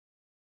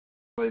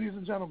Ladies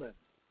and gentlemen,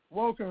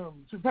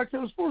 welcome to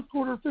Petco's fourth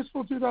quarter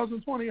fiscal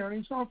 2020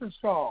 earnings conference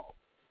call.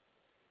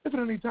 If at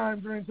any time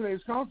during today's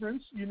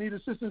conference you need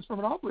assistance from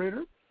an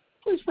operator,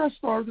 please press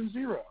star then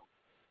zero.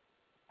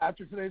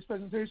 After today's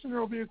presentation, there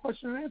will be a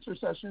question and answer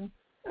session,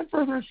 and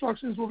further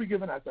instructions will be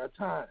given at that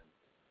time.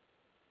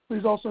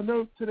 Please also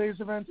note today's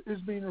event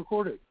is being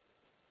recorded.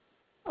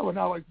 I would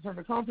now like to turn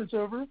the conference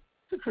over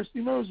to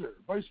Christy Moser,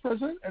 Vice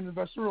President and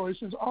Investor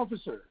Relations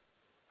Officer.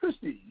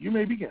 Christy, you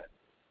may begin.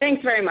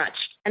 Thanks very much,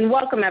 and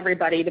welcome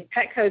everybody to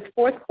Petco's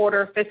fourth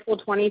quarter fiscal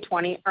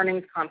 2020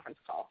 earnings conference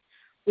call.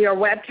 We are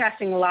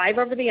webcasting live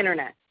over the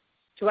internet.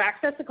 To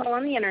access the call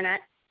on the internet,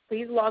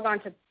 please log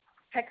on to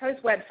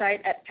Petco's website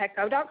at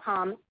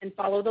petco.com and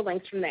follow the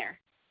links from there.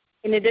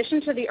 In addition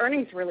to the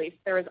earnings release,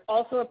 there is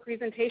also a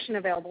presentation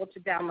available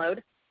to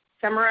download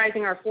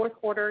summarizing our fourth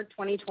quarter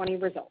 2020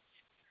 results.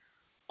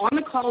 On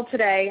the call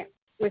today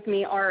with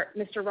me are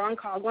Mr. Ron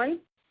Coughlin,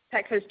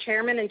 Petco's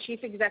Chairman and Chief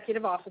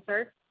Executive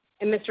Officer,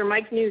 and Mr.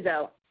 Mike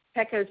Nuzzo,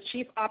 Petco's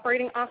Chief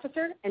Operating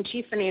Officer and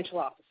Chief Financial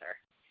Officer.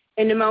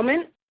 In a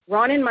moment,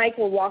 Ron and Mike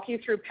will walk you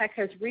through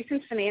Petco's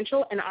recent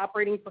financial and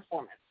operating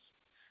performance.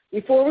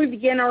 Before we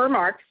begin our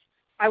remarks,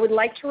 I would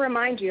like to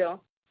remind you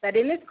that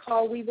in this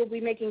call we will be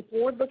making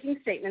forward-looking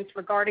statements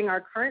regarding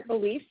our current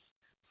beliefs,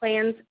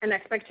 plans, and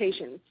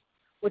expectations,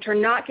 which are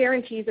not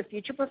guarantees of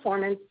future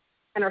performance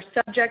and are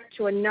subject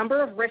to a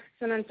number of risks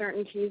and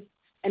uncertainties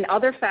and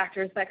other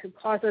factors that could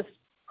cause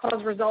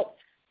results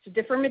to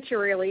differ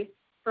materially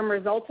from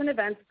results and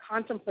events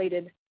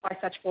contemplated by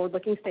such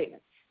forward-looking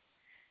statements.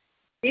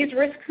 These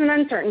risks and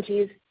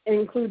uncertainties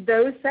include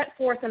those set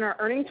forth in our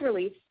earnings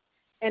release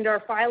and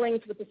our filings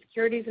with the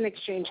Securities and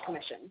Exchange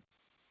Commission.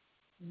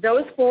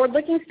 Those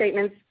forward-looking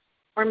statements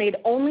are made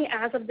only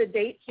as of the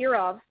date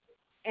hereof,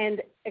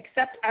 and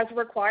except as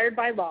required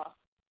by law,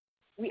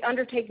 we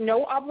undertake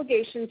no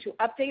obligation to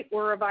update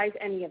or revise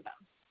any of them,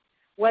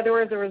 whether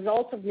as a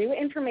result of new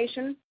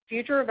information,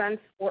 future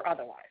events, or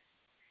otherwise.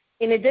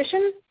 In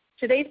addition,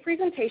 today's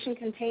presentation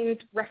contains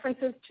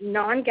references to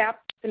non-GAAP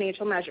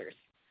financial measures.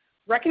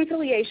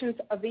 Reconciliations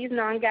of these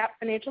non-GAAP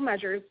financial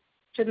measures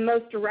to the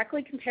most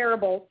directly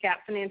comparable GAAP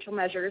financial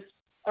measures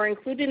are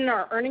included in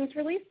our earnings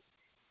release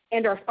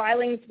and our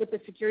filings with the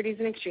Securities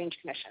and Exchange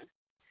Commission.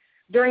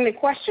 During the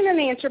question and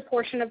answer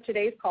portion of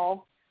today's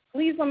call,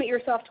 please limit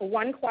yourself to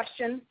one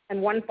question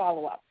and one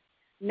follow-up.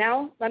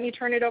 Now, let me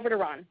turn it over to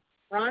Ron.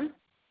 Ron?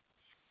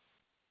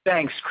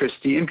 Thanks,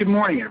 Christy, and good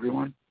morning,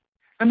 everyone.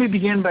 Let me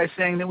begin by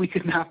saying that we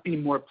could not be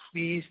more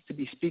pleased to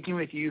be speaking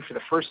with you for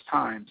the first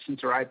time since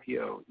our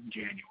IPO in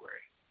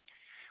January.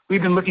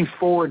 We've been looking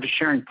forward to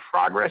sharing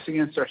progress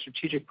against our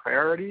strategic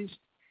priorities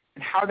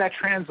and how that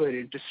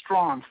translated into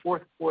strong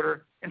fourth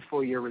quarter and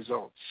full year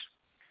results.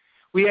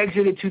 We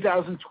exited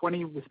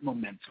 2020 with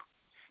momentum,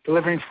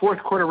 delivering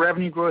fourth quarter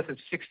revenue growth of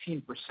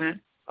 16%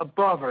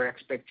 above our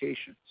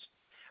expectations,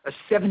 a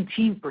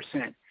 17%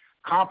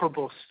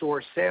 comparable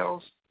store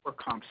sales or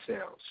comp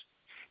sales,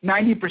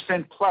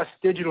 90% plus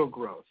digital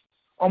growth,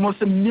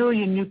 almost 1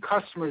 million new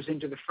customers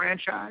into the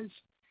franchise,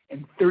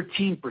 and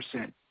 13%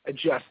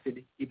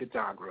 adjusted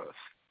EBITDA growth.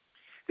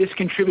 This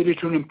contributed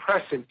to an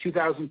impressive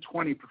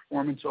 2020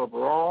 performance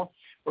overall,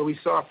 where we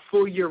saw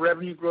full year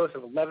revenue growth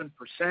of 11%,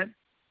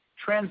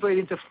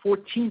 translating to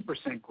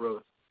 14%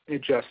 growth in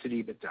adjusted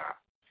EBITDA.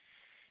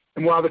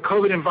 And while the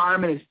COVID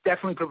environment has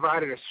definitely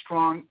provided a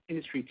strong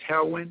industry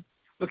tailwind,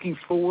 looking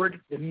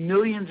forward, the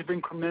millions of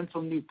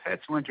incremental new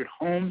pets who entered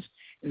homes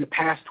in the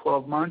past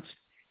 12 months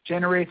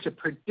generates a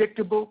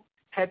predictable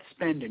pet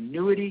spend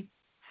annuity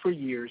for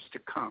years to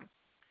come.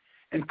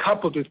 And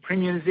coupled with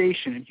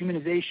premiumization and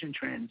humanization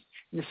trends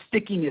and the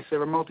stickiness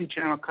of our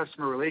multi-channel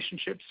customer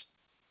relationships,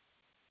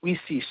 we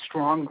see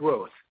strong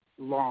growth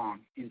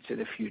long into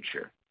the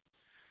future.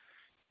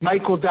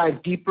 Mike will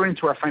dive deeper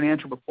into our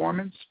financial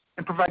performance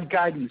and provide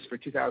guidance for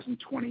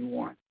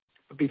 2021.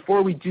 But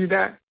before we do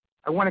that,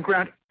 I want to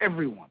ground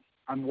everyone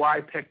on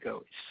why Petco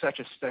is such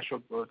a special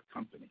growth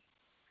company.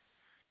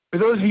 For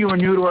those of you who are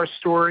new to our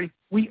story,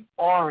 we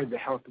are the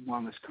health and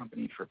wellness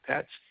company for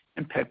pets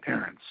and pet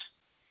parents.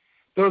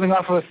 Building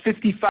off of a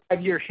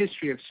 55-year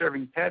history of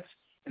serving pets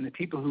and the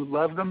people who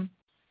love them,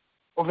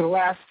 over the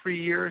last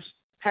 3 years,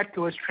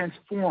 Petco has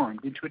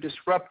transformed into a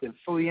disruptive,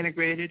 fully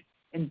integrated,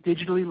 and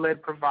digitally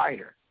led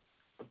provider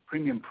of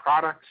premium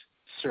products,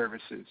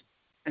 services,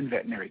 and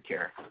veterinary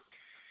care.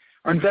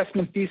 Our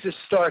investment thesis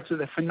starts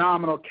with a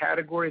phenomenal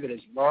category that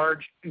is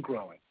large and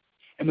growing.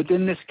 And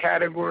within this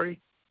category,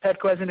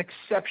 Petco has an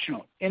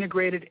exceptional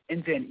integrated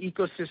end-to-end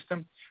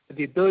ecosystem with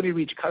the ability to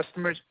reach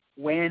customers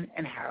when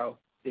and how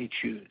they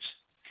choose.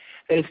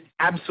 That is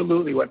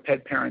absolutely what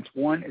pet parents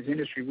want, as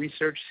industry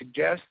research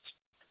suggests.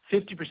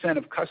 50%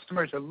 of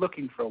customers are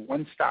looking for a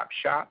one-stop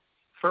shop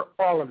for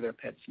all of their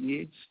pets'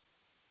 needs.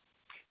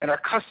 And our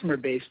customer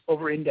base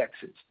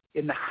over-indexes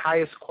in the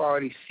highest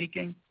quality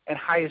seeking and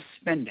highest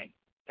spending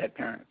pet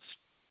parents.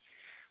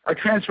 Our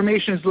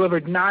transformation has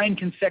delivered 9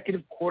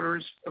 consecutive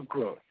quarters of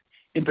growth.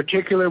 In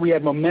particular, we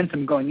had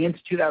momentum going into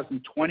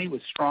 2020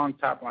 with strong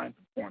top-line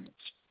performance.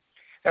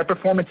 That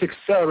performance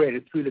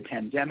accelerated through the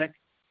pandemic,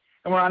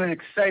 and we're on an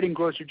exciting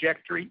growth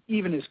trajectory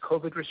even as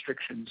COVID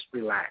restrictions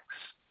relax.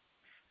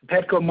 The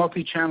Petco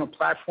multi-channel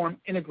platform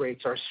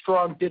integrates our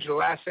strong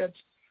digital assets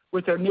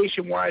with our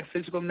nationwide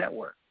physical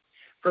network.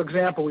 For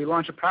example, we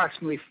launched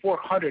approximately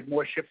 400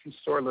 more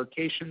ship-from-store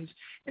locations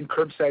and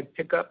curbside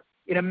pickup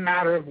in a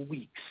matter of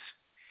weeks.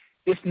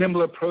 This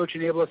nimble approach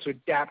enabled us to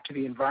adapt to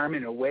the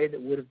environment in a way that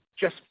would have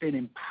just been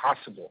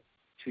impossible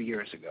 2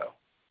 years ago.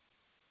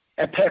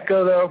 At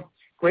Petco, though,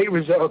 great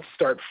results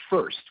start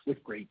first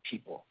with great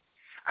people.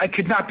 I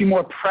could not be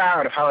more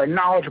proud of how our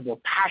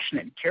knowledgeable,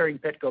 passionate, and caring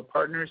Petco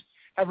partners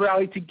have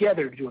rallied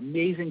together to do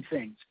amazing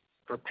things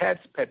for pets,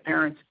 pet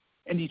parents,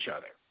 and each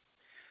other.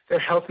 Their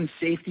health and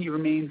safety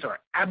remains our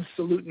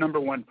absolute number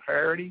one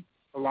priority,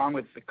 along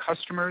with the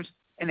customers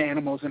and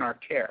animals in our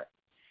care.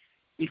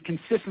 We've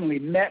consistently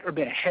met or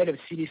been ahead of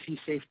CDC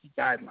safety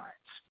guidelines.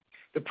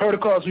 The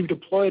protocols we've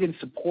deployed and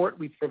support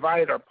we've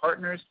provided our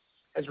partners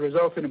has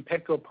resulted in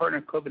Petco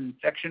partner COVID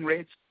infection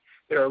rates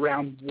that are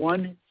around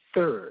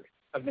 1/3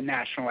 of the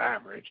national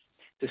average,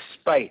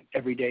 despite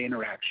everyday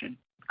interaction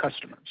with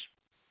customers.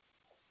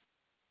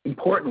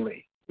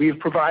 Importantly, we have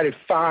provided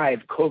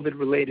 5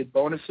 COVID-related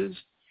bonuses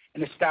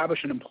and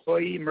established an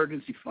employee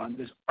emergency fund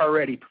that has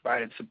already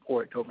provided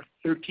support to over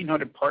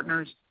 1,300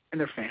 partners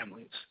and their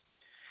families.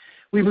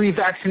 We believe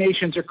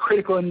vaccinations are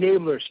critical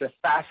enablers to the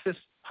fastest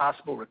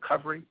possible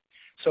recovery.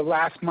 So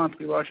last month,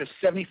 we launched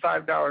a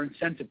 $75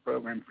 incentive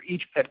program for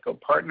each Petco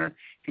partner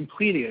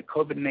completing a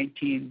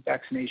COVID-19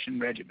 vaccination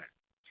regimen.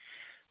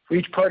 For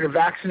each partner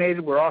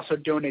vaccinated, we're also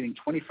donating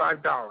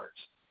 $25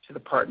 to the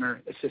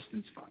Partner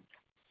Assistance Fund.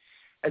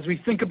 As we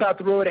think about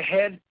the road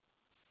ahead,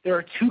 there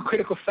are 2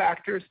 critical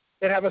factors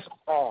that have us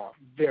all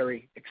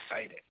very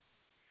excited.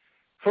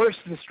 First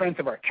is the strength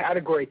of our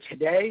category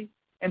today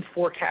and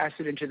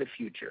forecasted into the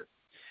future.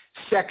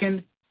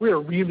 Second, we are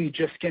really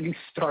just getting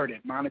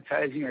started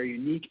monetizing our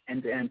unique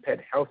end-to-end pet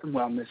health and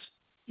wellness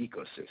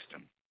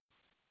ecosystem.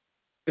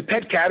 The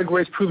pet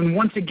category has proven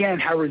once again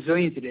how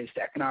resilient it is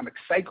to economic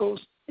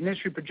cycles, and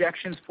industry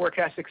projections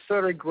forecast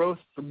accelerated growth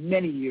for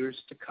many years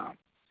to come.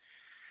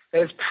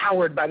 That is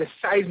powered by the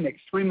seismic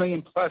 3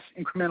 million plus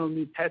incremental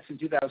new pets in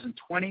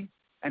 2020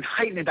 and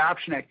heightened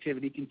adoption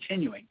activity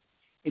continuing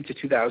into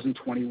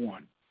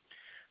 2021.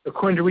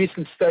 According to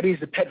recent studies,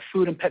 the pet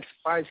food and pet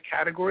supplies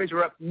categories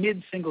are up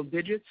mid-single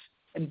digits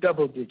and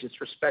double digits,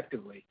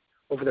 respectively,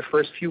 over the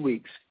first few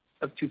weeks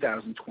of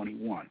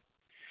 2021.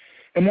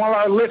 And while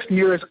our list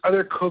mirrors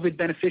other COVID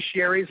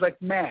beneficiaries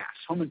like mass,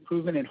 home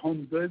improvement, and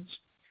home goods,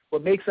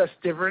 what makes us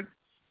different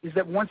is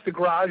that once the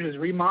garage is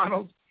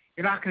remodeled,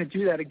 you're not going to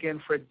do that again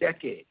for a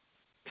decade.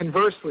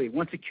 Conversely,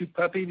 once a cute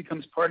puppy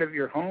becomes part of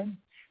your home,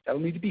 they'll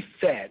need to be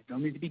fed, they'll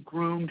need to be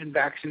groomed and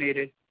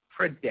vaccinated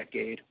for a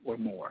decade or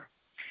more.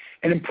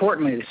 And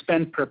importantly, the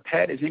spend per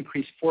pet has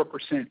increased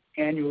 4%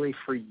 annually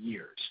for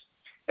years,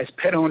 as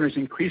pet owners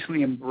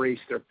increasingly embrace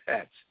their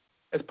pets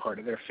as part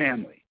of their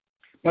family.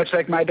 Much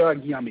like my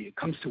dog Yummy, who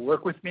comes to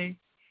work with me,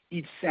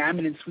 eats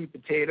salmon and sweet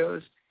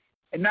potatoes,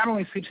 and not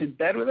only sleeps in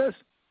bed with us,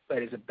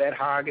 but is a bed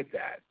hog at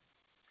that.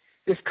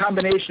 This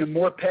combination of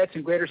more pets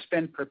and greater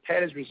spend per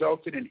pet has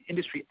resulted in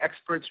industry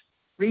experts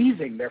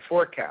raising their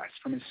forecasts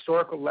from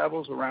historical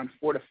levels around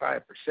 4 to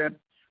 5%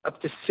 up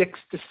to 6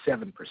 to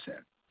 7%,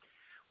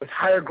 with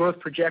higher growth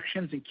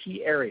projections in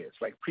key areas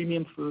like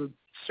premium food,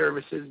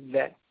 services,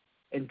 vet,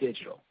 and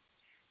digital,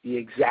 the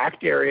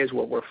exact areas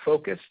where we're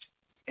focused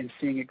and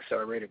seeing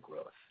accelerated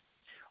growth.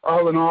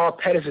 All in all,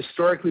 pet has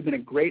historically been a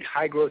great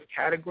high-growth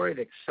category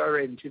that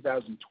accelerated in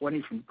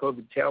 2020 from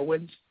COVID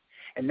tailwinds,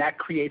 and that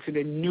creates an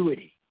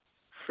annuity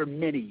for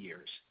many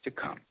years to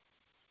come.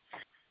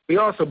 We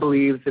also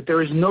believe that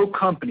there is no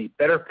company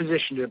better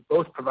positioned to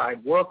both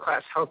provide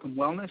world-class health and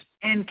wellness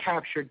and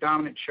capture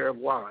dominant share of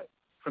wallet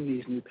from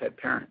these new pet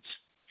parents.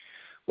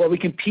 While we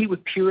compete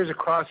with peers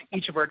across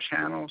each of our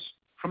channels,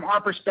 from our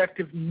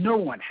perspective, no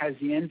one has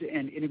the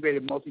end-to-end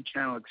integrated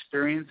multi-channel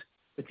experience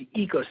with the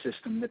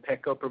ecosystem that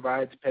Petco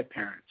provides pet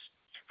parents,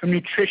 from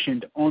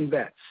nutrition to own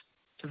vets,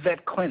 to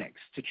vet clinics,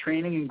 to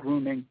training and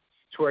grooming,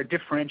 to our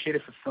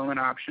differentiated fulfillment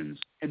options,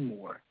 and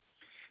more.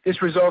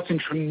 This results in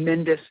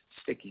tremendous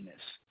stickiness.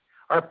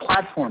 Our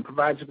platform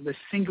provides us with a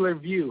singular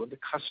view of the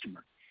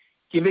customer,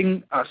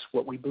 giving us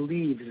what we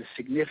believe is a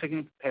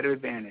significant competitive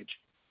advantage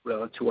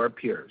relative to our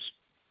peers.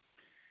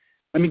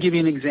 Let me give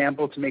you an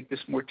example to make this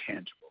more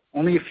tangible.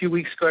 Only a few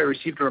weeks ago, I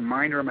received a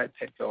reminder on my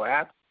Petco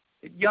app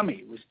that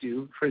Yummy was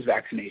due for his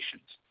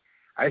vaccinations.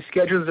 I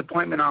scheduled his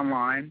appointment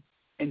online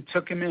and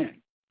took him in.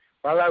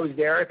 While I was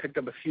there, I picked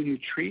up a few new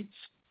treats,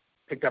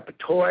 picked up a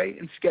toy,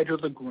 and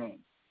scheduled a groom.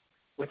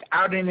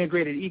 Without an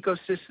integrated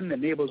ecosystem that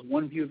enables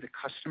one view of the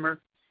customer,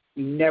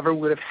 we never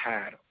would have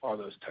had all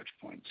those touch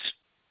points.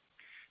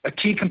 A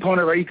key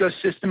component of our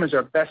ecosystem is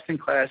our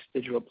best-in-class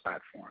digital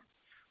platform,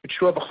 which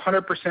drove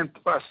 100%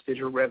 plus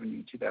digital revenue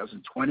in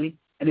 2020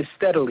 and has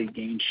steadily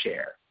gained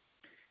share.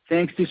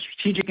 Thanks to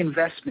strategic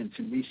investments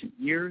in recent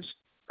years,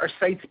 our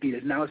site speed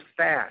is now as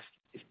fast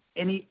as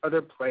any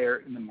other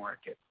player in the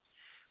market.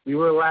 We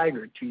were a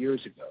laggard 2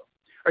 years ago.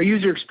 Our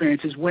user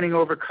experience is winning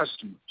over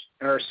customers,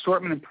 and our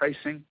assortment and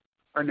pricing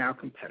are now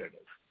competitive,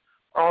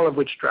 all of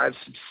which drives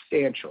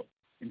substantial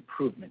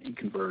improvement in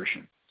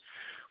conversion.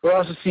 We're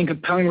also seeing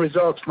compelling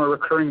results from our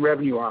recurring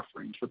revenue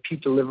offerings,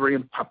 Repeat Delivery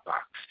and Pup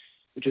Box,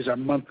 which is our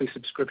monthly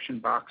subscription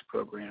box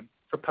program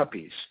for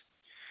puppies.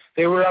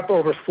 They were up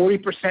over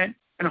 40%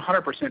 and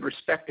 100%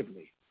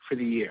 respectively for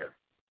the year.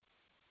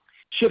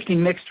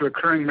 Shifting mix to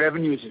recurring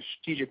revenue is a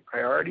strategic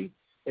priority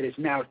that is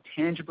now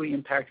tangibly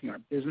impacting our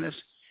business,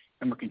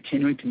 and we're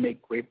continuing to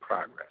make great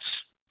progress.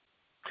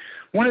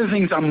 One of the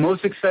things I'm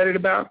most excited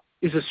about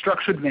is the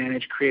structural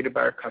advantage created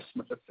by our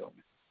customer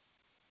fulfillment.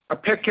 Our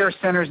pet care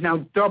centers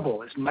now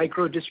double as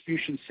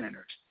micro-distribution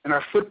centers, and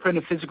our footprint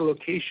of physical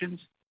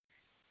locations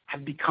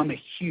have become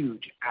a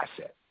huge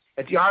asset.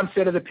 At the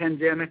onset of the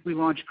pandemic, we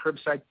launched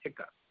curbside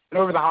pickup, and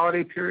over the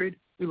holiday period,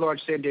 we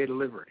launched same-day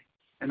delivery,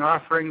 an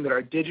offering that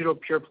our digital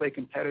pure-play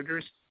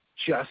competitors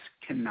just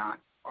cannot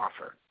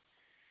offer.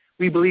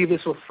 We believe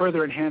this will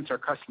further enhance our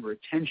customer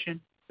retention,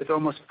 with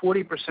almost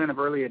 40% of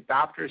early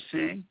adopters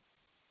saying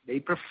they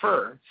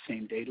prefer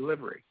same-day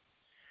delivery.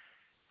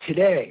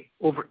 Today,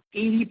 over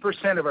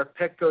 80% of our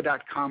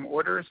Petco.com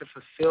orders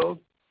are fulfilled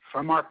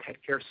from our pet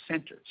care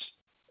centers,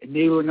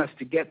 enabling us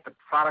to get the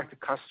product to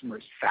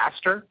customers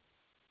faster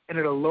and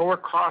at a lower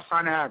cost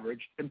on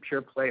average than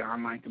pure-play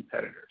online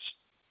competitors.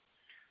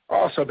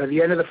 Also, by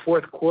the end of the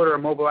fourth quarter, our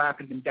mobile app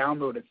has been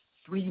downloaded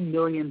 3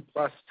 million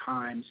plus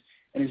times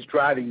and is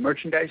driving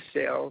merchandise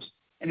sales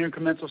and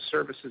incremental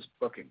services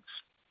bookings.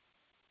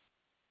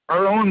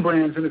 Our own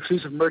brands and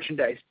exclusive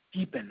merchandise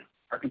deepen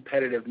our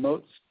competitive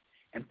moats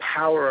and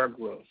power our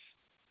growth.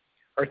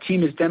 Our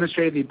team has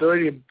demonstrated the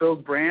ability to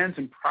build brands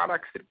and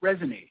products that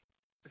resonate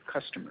with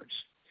customers.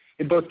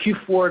 In both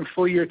Q4 and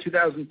full year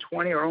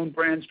 2020, our own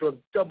brands drove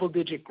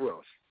double-digit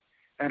growth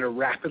and are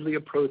rapidly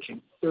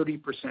approaching 30%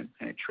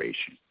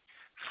 penetration,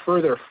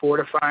 further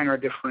fortifying our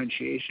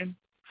differentiation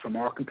from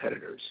all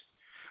competitors.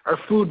 Our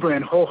food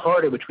brand,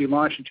 Wholehearted, which we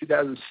launched in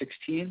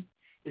 2016,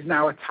 is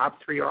now a top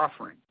 3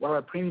 offering, while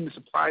our premium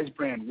supplies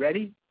brand,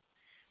 Ready,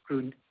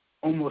 grew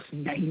almost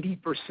 90%,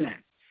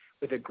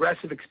 with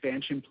aggressive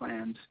expansion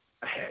plans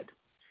ahead.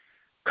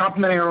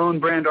 Complementing our own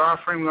brand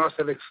offering, we also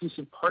have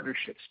exclusive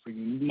partnerships for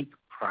unique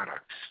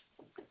products.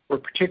 We're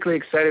particularly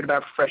excited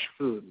about fresh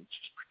food, which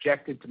is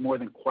projected to more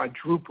than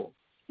quadruple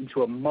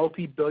into a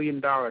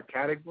multi-billion-dollar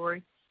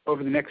category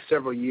over the next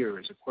several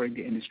years, according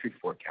to industry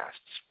forecasts.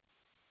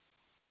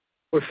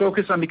 We're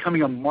focused on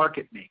becoming a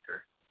market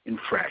maker in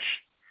fresh.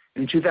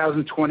 In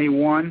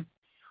 2021,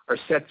 are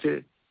set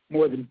to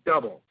more than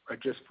double our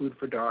Just Food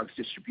for Dogs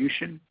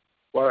distribution,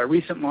 while our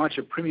recent launch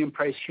of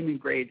premium-priced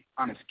human-grade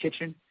Honest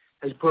Kitchen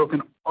has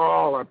broken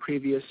all our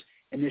previous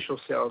initial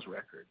sales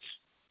records.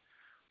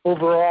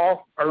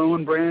 Overall, our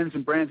own brands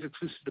and brands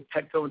exclusive to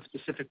Petco in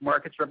specific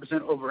markets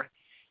represent over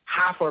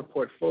half our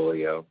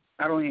portfolio,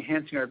 not only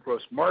enhancing our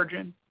gross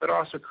margin, but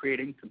also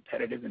creating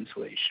competitive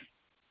insulation.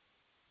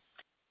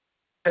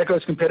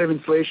 Petco's competitive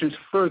insulation is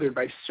furthered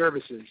by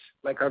services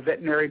like our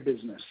veterinary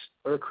business,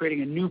 where we're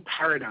creating a new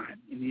paradigm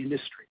in the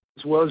industry,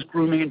 as well as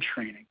grooming and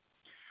training.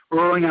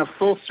 We're rolling out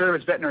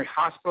full-service veterinary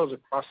hospitals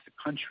across the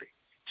country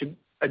to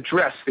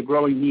address the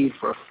growing need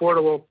for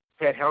affordable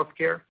pet health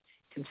care,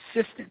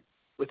 consistent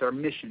with our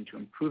mission to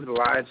improve the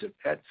lives of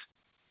pets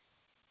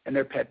and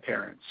their pet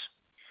parents.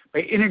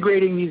 By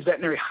integrating these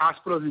veterinary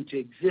hospitals into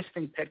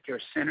existing pet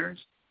care centers,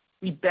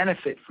 we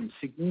benefit from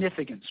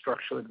significant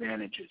structural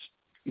advantages,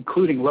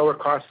 including lower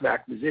cost of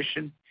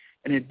acquisition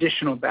and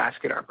additional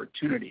basket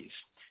opportunities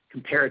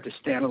compared to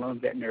standalone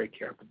veterinary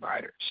care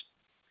providers.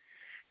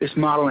 This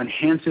model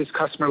enhances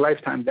customer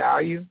lifetime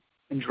value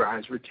and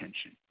drives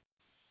retention.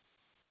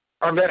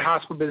 Our vet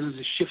hospital business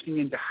is shifting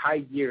into high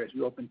gear as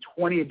we open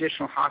 20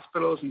 additional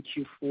hospitals in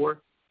Q4,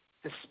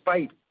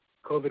 despite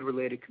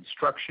COVID-related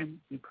construction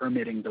and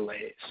permitting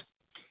delays.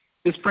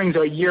 This brings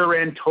our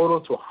year-end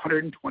total to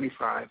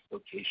 125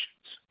 locations.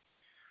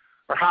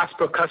 Our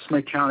hospital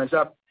customer count is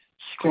up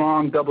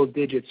strong double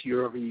digits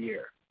year over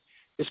year.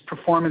 This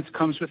performance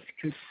comes with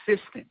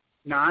consistent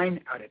 9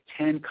 out of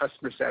 10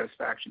 customer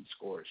satisfaction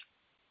scores.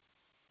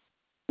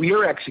 We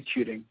are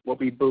executing what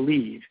we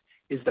believe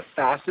is the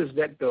fastest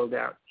vet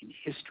build-out in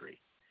history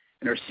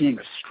and are seeing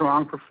a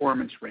strong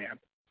performance ramp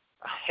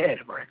ahead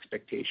of our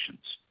expectations.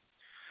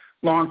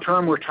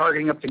 Long-term, we're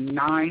targeting up to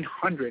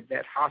 900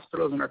 vet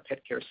hospitals in our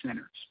pet care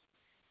centers.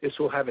 This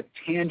will have a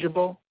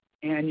tangible,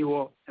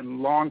 annual,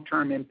 and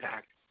long-term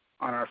impact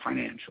on our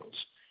financials.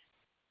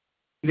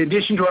 In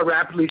addition to our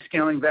rapidly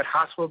scaling vet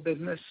hospital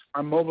business,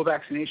 our mobile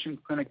vaccination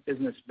clinic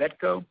business,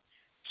 Petco,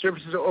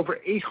 services over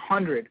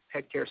 800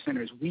 pet care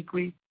centers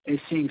weekly and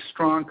is seeing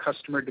strong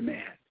customer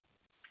demand.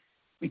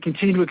 We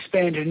continue to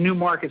expand into new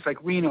markets like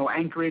Reno,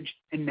 Anchorage,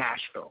 and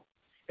Nashville,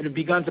 and have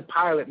begun to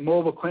pilot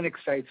mobile clinic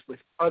sites with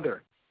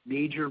other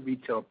major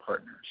retail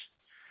partners.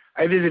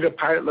 I visited a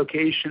pilot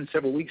location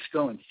several weeks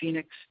ago in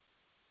Phoenix,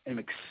 and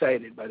I'm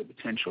excited by the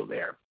potential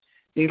there.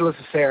 Needless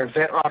to say, our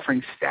vet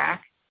offering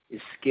stack is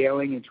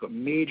scaling into a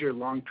major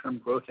long-term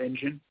growth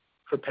engine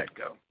for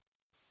Petco.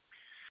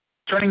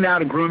 Turning now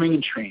to grooming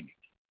and training.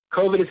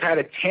 COVID has had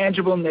a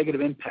tangible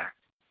negative impact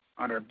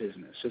on our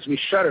business as we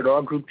shuttered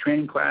all group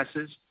training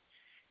classes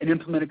and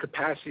implemented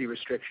capacity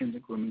restrictions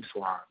at grooming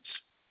salons.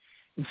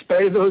 In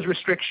spite of those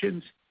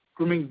restrictions,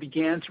 grooming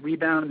began to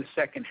rebound in the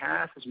second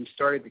half as we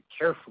started to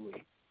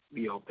carefully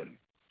reopen.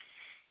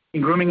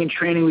 In grooming and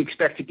training, we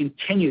expect to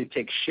continue to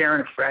take share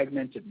in a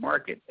fragmented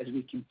market as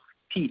we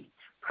compete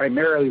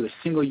primarily with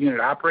single-unit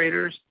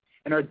operators,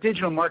 and our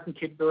digital marketing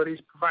capabilities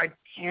provide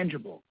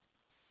tangible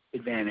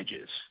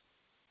advantages.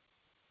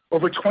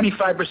 Over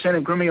 25%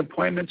 of grooming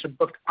appointments are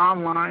booked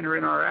online or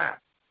in our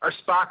app. Our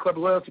Spa Club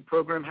loyalty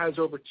program has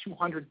over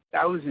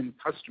 200,000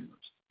 customers.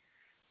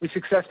 We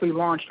successfully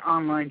launched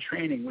online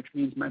training, which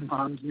means my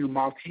mom's new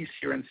Maltese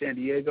here in San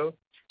Diego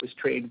was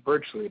trained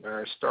virtually by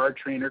our star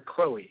trainer,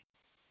 Chloe,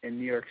 in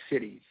New York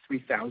City,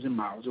 3,000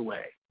 miles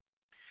away.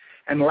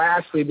 And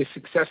lastly, we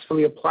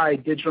successfully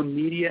applied digital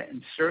media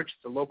and search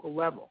at the local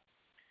level,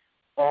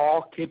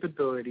 all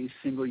capabilities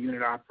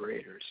single-unit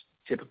operators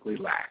typically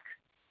lack.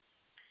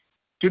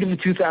 Due to the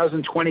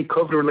 2020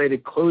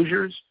 COVID-related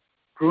closures,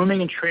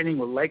 grooming and training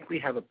will likely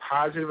have a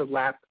positive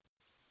lap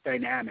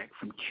dynamic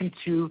from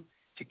Q2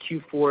 to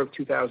Q4 of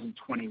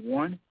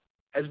 2021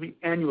 as we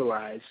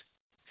annualize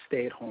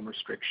stay-at-home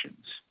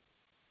restrictions.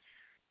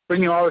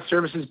 Bringing all the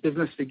services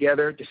business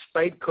together,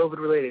 despite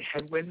COVID-related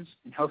headwinds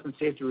and health and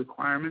safety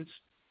requirements,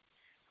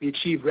 we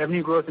achieved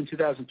revenue growth in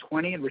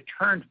 2020 and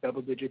returned to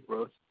double-digit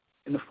growth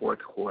in the fourth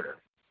quarter.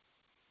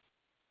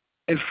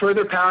 And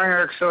further powering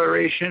our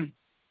acceleration,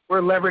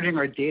 we're leveraging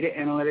our data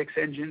analytics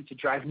engine to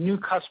drive new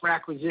customer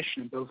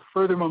acquisition and build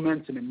further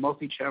momentum in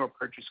multi-channel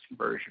purchase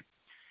conversion.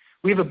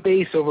 We have a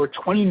base of over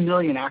 20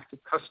 million active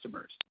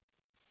customers,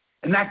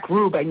 and that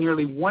grew by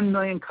nearly 1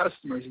 million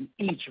customers in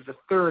each of the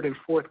third and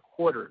fourth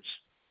quarters.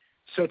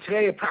 So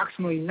today,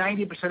 approximately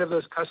 90% of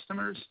those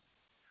customers,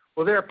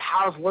 well, they're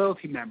Pals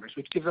loyalty members,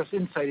 which gives us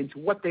insight into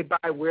what they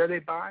buy, where they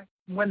buy,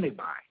 and when they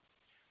buy.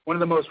 One of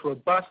the most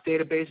robust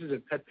databases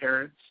of pet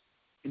parents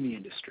in the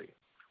industry.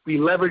 We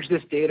leverage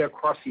this data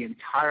across the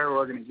entire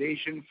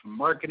organization, from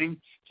marketing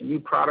to new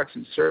products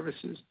and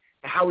services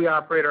to how we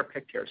operate our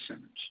pet care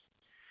centers.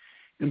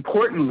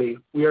 Importantly,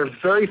 we are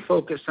very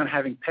focused on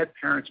having pet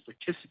parents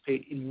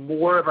participate in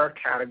more of our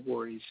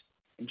categories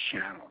and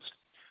channels.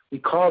 We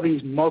call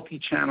these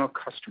multi-channel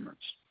customers.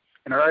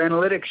 And our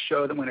analytics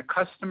show that when a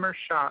customer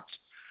shops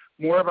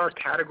more of our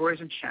categories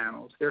and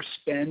channels, their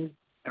spend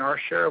and our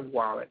share of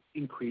wallet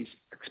increase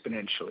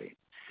exponentially.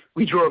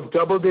 We drove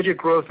double-digit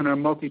growth in our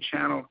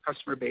multi-channel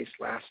customer base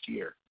last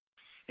year.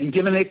 And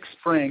given it's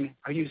spring,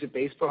 I'll use a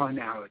baseball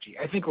analogy.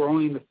 I think we're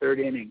only in the third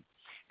inning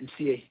and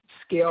see a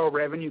scale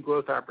revenue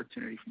growth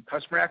opportunity from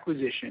customer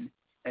acquisition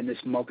and this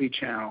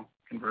multi-channel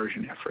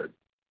conversion effort.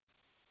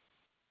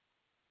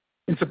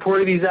 In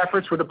support of these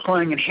efforts, we're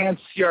deploying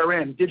enhanced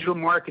CRM, digital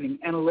marketing,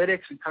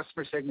 analytics, and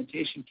customer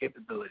segmentation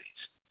capabilities,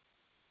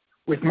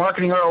 with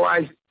marketing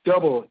ROIs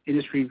double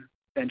industry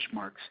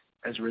benchmarks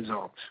as a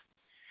result.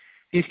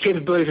 These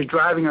capabilities are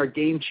driving our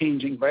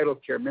game-changing Vital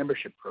Care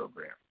membership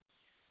program.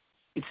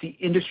 It's the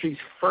industry's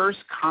first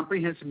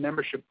comprehensive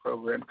membership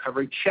program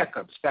covering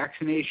checkups,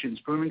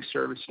 vaccinations, grooming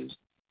services,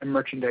 and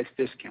merchandise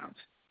discounts.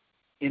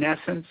 In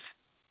essence,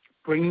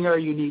 bringing our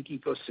unique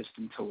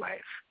ecosystem to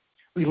life.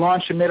 We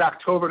launched in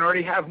mid-October and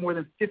already have more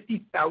than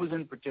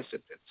 50,000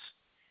 participants.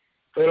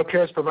 Vital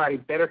Care is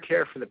providing better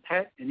care for the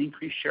pet and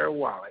increased share of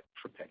wallet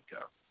for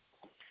Petco.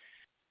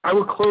 I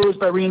will close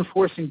by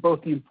reinforcing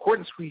both the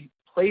importance we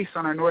place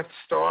on our North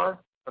Star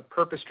of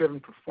purpose-driven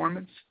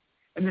performance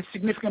and the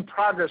significant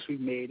progress we've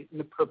made in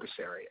the purpose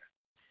area.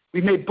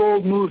 We've made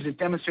bold moves that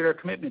demonstrate our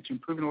commitment to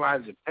improving the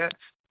lives of pets,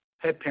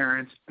 pet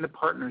parents, and the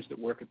partners that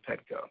work at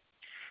Petco.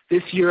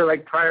 This year,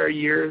 like prior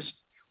years,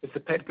 with the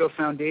Petco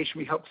Foundation,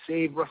 we helped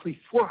save roughly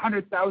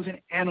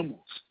 400,000 animals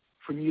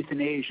from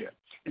euthanasia,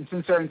 and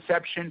since our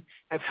inception,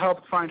 have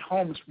helped find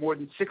homes for more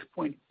than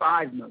 6.5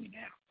 million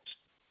animals.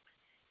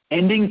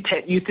 Ending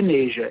pet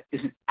euthanasia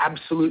is an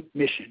absolute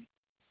mission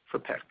for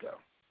Petco.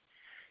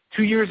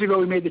 2 years ago,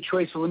 we made the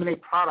choice to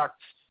eliminate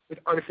products with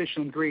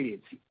artificial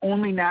ingredients, the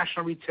only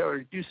national retailer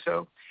to do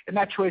so, and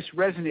that choice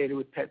resonated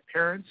with pet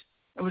parents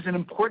and was an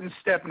important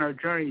step in our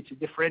journey to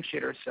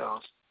differentiate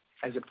ourselves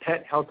as a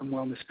pet health and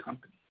wellness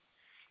company.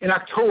 In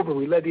October,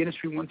 we led the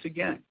industry once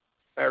again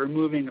by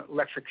removing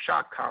electric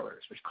shock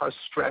collars, which cause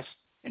stress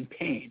and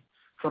pain,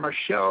 from our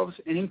shelves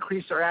and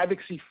increased our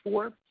advocacy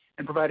for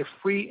and provided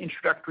free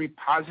introductory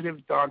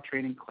positive dog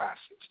training classes.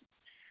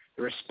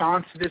 The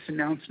response to this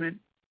announcement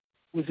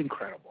was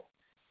incredible.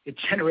 It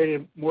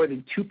generated more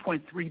than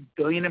 2.3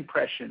 billion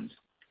impressions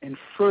and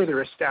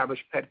further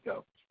established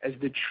Petco as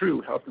the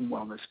true health and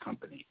wellness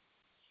company.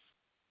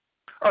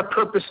 Our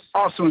purpose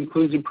also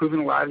includes improving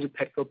the lives of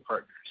Petco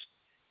partners.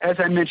 As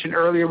I mentioned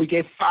earlier, we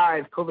gave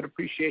 5 COVID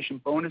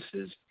appreciation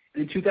bonuses,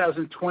 and in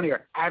 2020,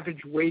 our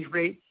average wage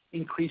rate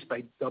increased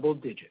by double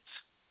digits,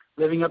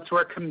 living up to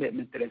our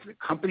commitment that as the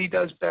company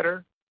does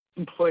better,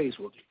 employees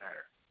will do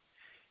better.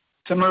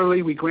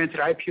 Similarly, we granted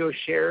IPO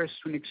shares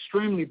to an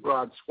extremely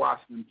broad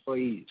swath of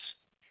employees,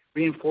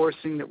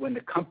 reinforcing that when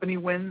the company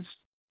wins,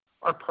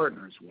 our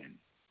partners win.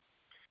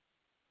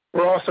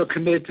 We're also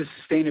committed to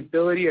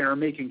sustainability and are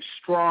making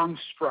strong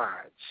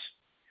strides.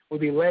 We'll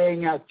be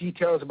laying out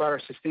details about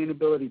our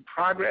sustainability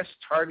progress,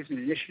 targets, and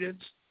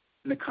initiatives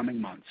in the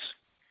coming months.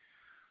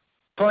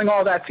 Pulling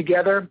all that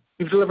together,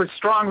 we've delivered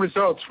strong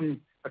results from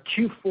a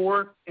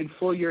Q4 and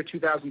full year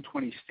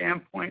 2020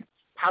 standpoint,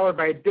 powered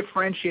by a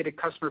differentiated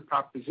customer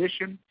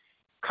proposition,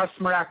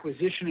 customer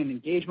acquisition and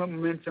engagement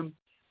momentum,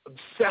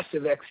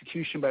 obsessive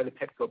execution by the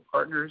Petco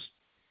partners,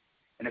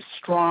 and a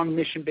strong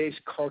mission-based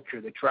culture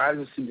that drives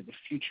us into the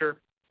future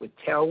with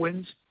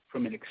tailwinds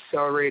from an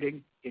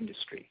accelerating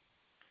industry.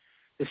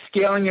 The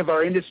scaling of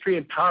our industry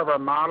and power of our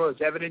model is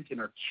evident in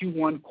our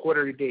Q1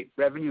 quarter-to-date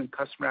revenue and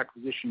customer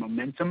acquisition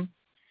momentum,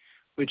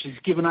 which has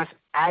given us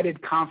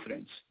added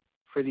confidence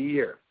for the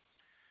year.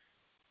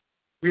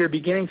 We are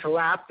beginning to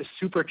lap the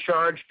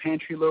supercharged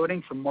pantry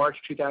loading from March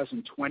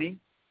 2020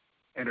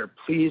 and are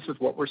pleased with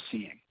what we're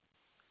seeing.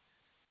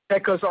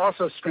 Petco's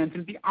also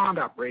strengthened beyond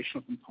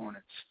operational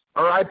components.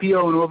 Our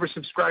IPO and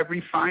oversubscribed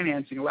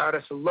refinancing allowed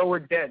us to lower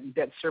debt and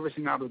debt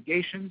servicing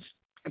obligations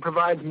and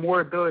provides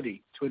more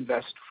ability to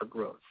invest for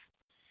growth.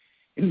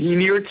 In the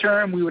near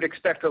term, we would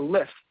expect a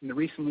lift in the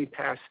recently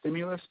passed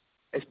stimulus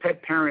as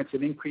pet parents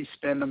have increased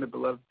spend on their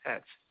beloved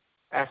pets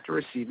after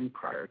receiving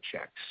prior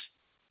checks.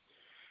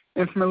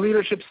 And from a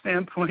leadership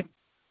standpoint,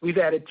 we've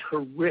added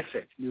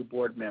terrific new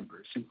board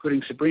members,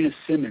 including Sabrina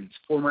Simmons,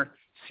 former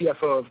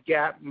CFO of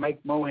Gap, Mike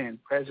Mohan,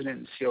 President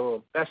and COO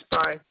of Best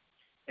Buy,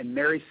 and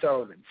Mary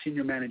Sullivan,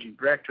 Senior Managing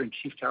Director and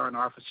Chief Talent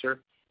Officer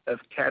of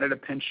Canada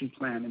Pension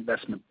Plan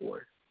Investment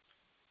Board.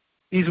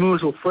 These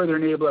moves will further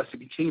enable us to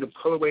continue to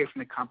pull away from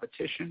the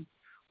competition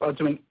while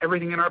doing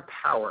everything in our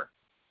power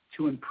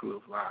to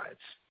improve lives.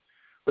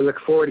 We look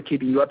forward to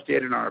keeping you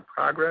updated on our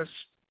progress.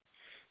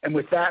 And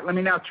with that, let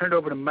me now turn it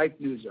over to Mike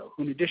Nuzzo,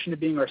 who in addition to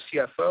being our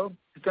CFO,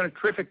 has done a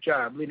terrific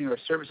job leading our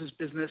services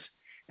business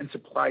and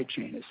supply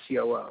chain as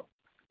COO.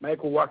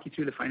 Mike will walk you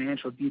through the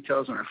financial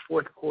details on our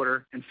fourth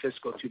quarter and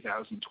fiscal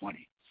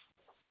 2020.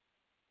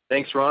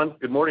 Thanks, Ron.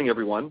 Good morning,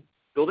 everyone.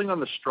 Building on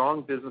the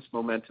strong business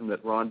momentum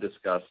that Ron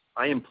discussed,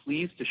 I am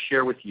pleased to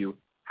share with you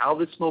how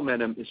this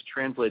momentum is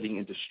translating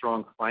into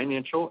strong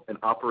financial and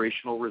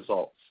operational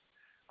results.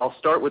 I'll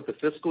start with the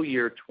fiscal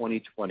year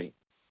 2020.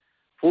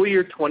 Full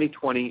year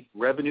 2020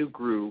 revenue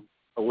grew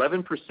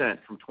 11%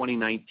 from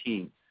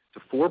 2019 to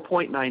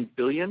 $4.9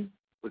 billion,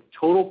 with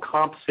total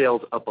comp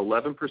sales up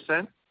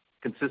 11%,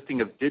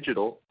 consisting of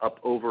digital up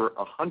over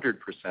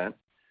 100%,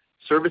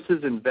 services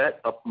and vet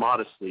up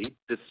modestly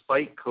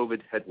despite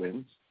COVID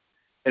headwinds,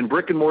 and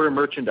brick and mortar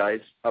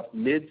merchandise up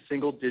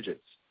mid-single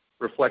digits,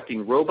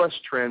 reflecting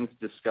robust trends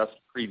discussed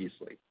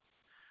previously.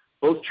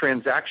 Both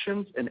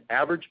transactions and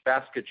average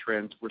basket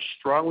trends were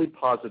strongly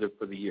positive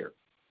for the year.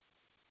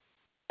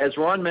 As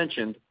Ron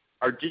mentioned,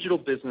 our digital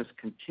business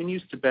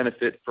continues to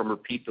benefit from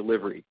repeat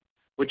delivery,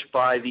 which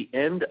by the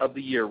end of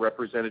the year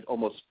represented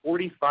almost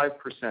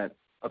 45%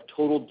 of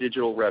total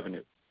digital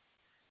revenue,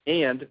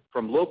 and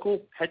from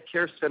local pet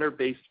care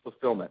center-based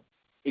fulfillment,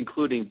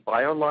 including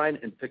buy online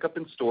and pick up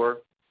in store,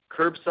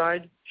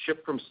 curbside,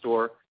 ship from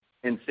store,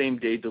 and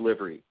same-day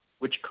delivery,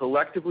 which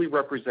collectively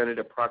represented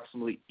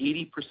approximately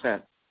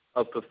 80%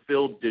 of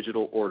fulfilled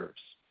digital orders.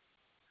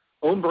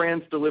 Own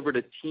brands delivered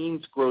a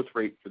teens growth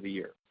rate for the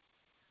year.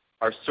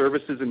 Our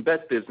services and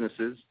vet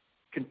businesses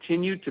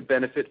continued to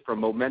benefit from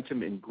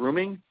momentum in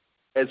grooming,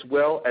 as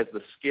well as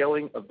the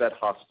scaling of vet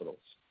hospitals.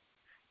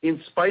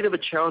 In spite of a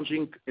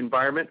challenging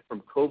environment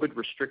from COVID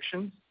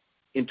restrictions,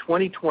 in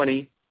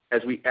 2020,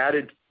 as we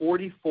added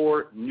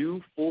 44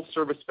 new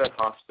full-service vet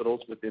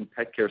hospitals within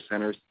pet care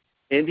centers,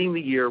 ending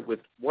the year with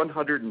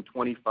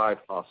 125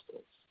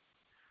 hospitals.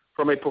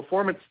 From a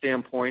performance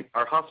standpoint,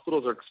 our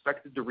hospitals are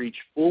expected to reach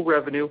full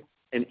revenue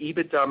and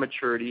EBITDA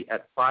maturity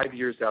at 5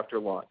 years after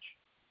launch.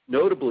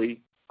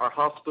 Notably, our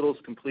hospitals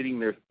completing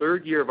their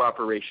third year of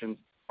operations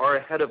are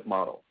ahead of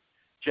model,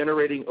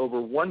 generating over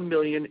 $1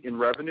 million in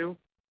revenue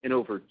and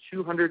over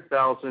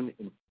 $200,000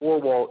 in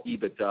four-wall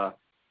EBITDA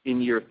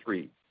in year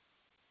 3.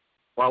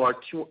 While our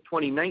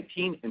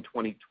 2019 and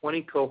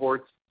 2020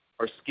 cohorts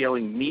are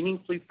scaling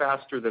meaningfully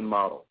faster than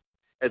model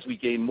as we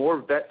gain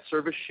more vet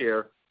service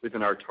share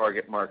within our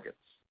target markets.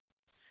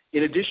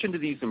 In addition to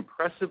these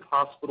impressive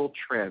hospital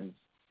trends,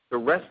 the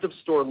rest of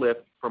store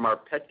lift from our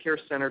pet care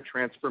center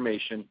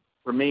transformation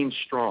remains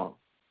strong,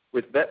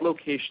 with vet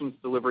locations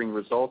delivering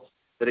results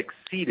that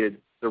exceeded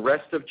the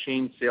rest of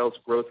chain sales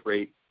growth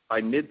rate by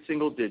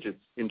mid-single digits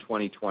in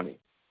 2020.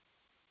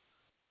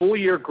 Full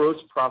year gross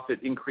profit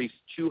increased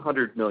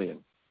 $200 million,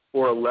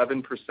 or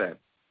 11%,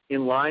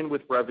 in line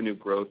with revenue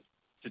growth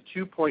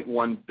to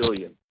 $2.1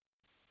 billion.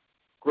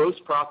 Gross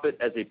profit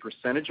as a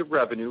percentage of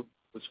revenue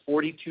was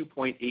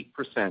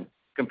 42.8%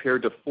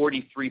 compared to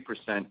 43%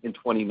 in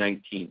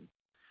 2019.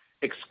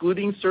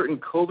 Excluding certain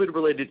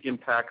COVID-related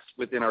impacts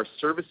within our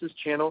services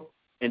channel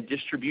and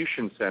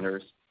distribution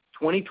centers,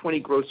 2020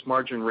 gross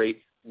margin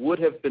rate would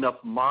have been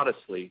up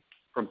modestly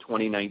from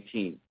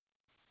 2019.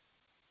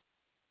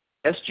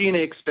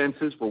 SG&A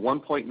expenses were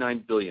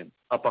 $1.9 billion,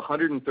 up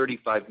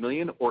 $135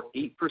 million or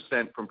 8%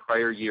 from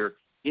prior year,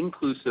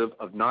 inclusive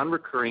of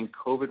non-recurring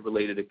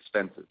COVID-related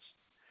expenses.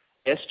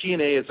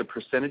 SG&A as a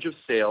percentage of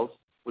sales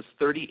was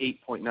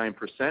 38.9%,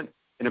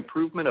 an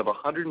improvement of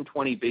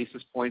 120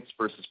 basis points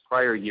versus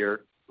prior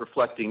year,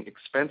 reflecting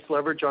expense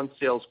leverage on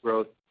sales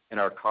growth and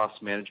our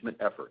cost management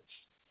efforts.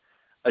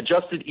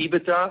 Adjusted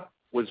EBITDA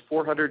was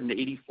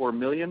 $484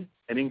 million,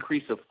 an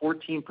increase of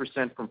 14%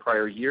 from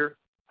prior year,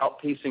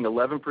 outpacing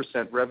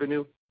 11%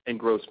 revenue and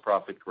gross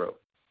profit growth.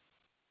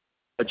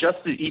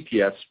 Adjusted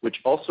EPS, which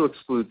also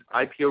excludes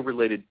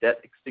IPO-related debt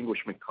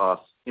extinguishment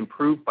costs,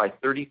 improved by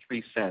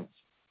 33 cents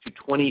to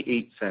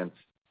 28 cents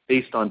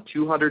based on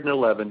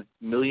 211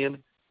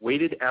 million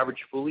weighted average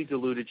fully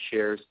diluted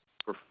shares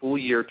for full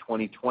year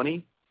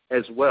 2020,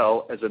 as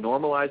well as a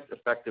normalized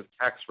effective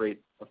tax rate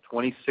of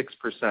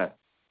 26%,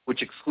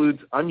 which excludes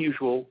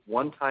unusual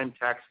one-time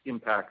tax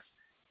impacts,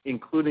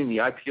 including the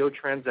IPO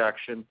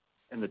transaction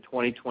and the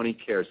 2020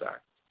 CARES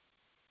Act.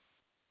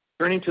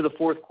 Turning to the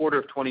fourth quarter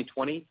of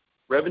 2020,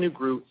 revenue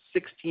grew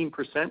 16%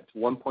 to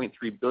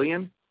 $1.3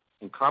 billion,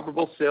 and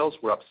comparable sales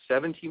were up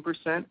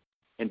 17%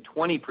 and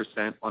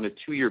 20% on a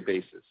two-year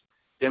basis,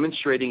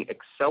 demonstrating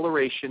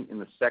acceleration in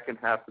the second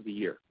half of the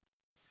year.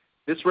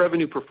 This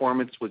revenue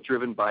performance was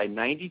driven by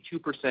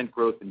 92%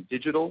 growth in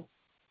digital,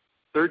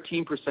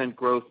 13%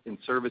 growth in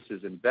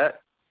services and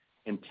vet,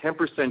 and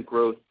 10%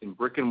 growth in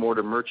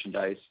brick-and-mortar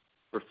merchandise,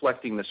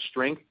 reflecting the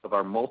strength of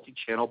our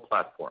multi-channel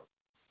platform.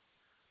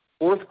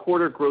 Fourth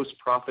quarter gross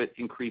profit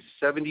increased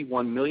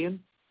 $71 million,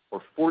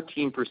 or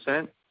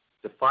 14%,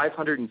 to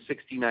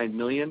 $569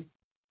 million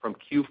from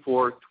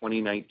Q4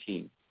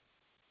 2019.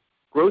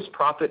 Gross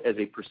profit as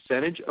a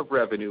percentage of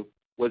revenue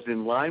was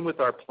in line with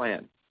our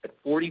plan at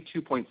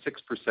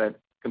 42.6%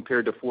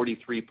 compared to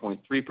 43.3%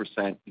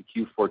 in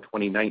Q4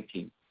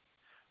 2019.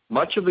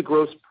 Much of the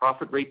gross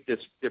profit rate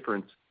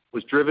difference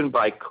was driven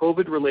by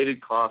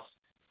COVID-related costs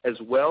as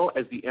well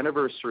as the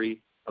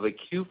anniversary of a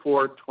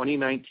Q4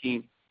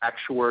 2019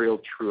 actuarial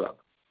true-up.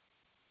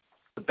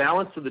 The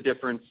balance of the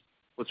difference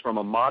was from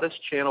a modest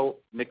channel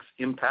mix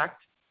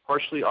impact,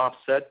 partially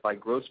offset by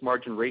gross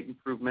margin rate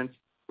improvements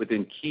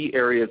within key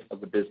areas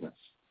of the business.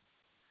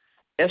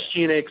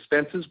 SG&A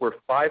expenses were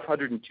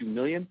 $502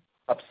 million,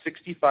 up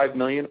 $65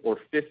 million or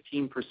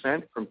 15%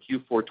 from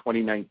Q4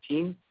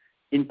 2019,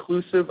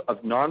 inclusive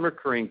of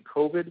non-recurring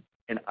COVID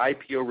and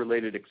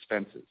IPO-related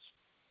expenses.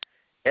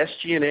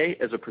 SG&A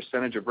as a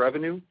percentage of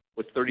revenue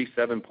was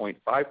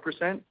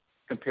 37.5%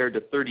 compared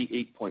to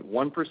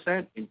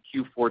 38.1% in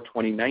Q4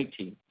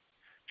 2019,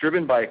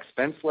 driven by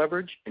expense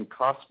leverage and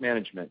cost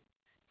management,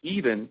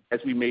 even as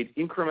we made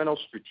incremental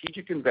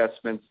strategic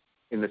investments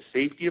in the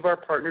safety of our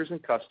partners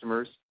and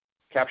customers,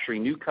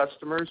 capturing new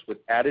customers with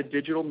added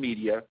digital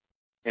media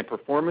and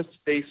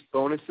performance-based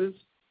bonuses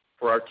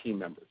for our team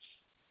members.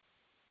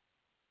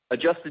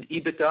 Adjusted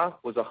EBITDA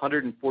was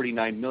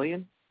 $149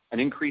 million, an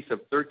increase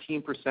of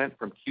 13%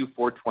 from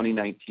Q4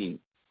 2019.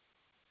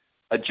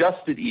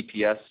 Adjusted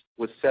EPS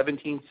was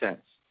 17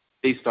 cents,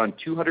 based on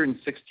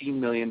 216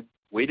 million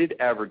weighted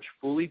average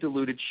fully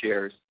diluted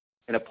shares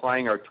and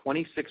applying our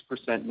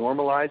 26%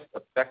 normalized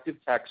effective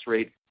tax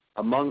rate,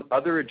 among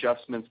other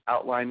adjustments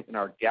outlined in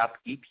our GAAP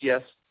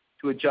EPS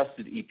to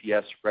adjusted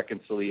EPS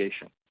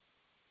reconciliation.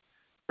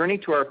 Turning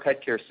to our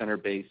pet care center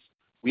base,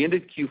 we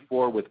ended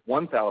Q4 with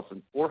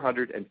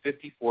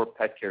 1,454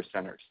 pet care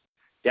centers,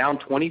 down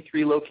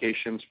 23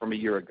 locations from a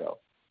year ago.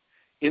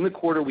 In the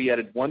quarter, we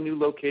added one new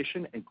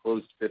location and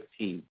closed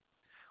 15.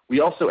 We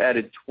also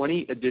added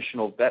 20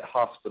 additional vet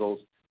hospitals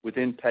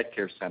within pet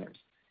care centers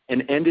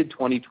and ended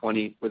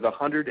 2020 with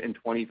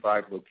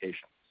 125 locations.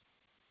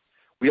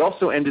 We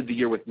also ended the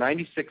year with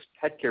 96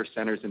 pet care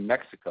centers in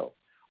Mexico,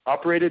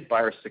 operated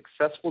by our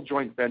successful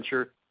joint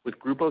venture with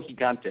Grupo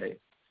Gigante,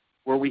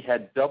 where we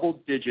had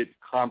double-digit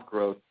comp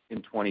growth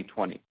in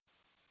 2020.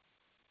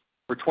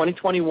 For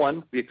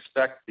 2021, we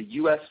expect the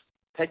U.S.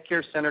 pet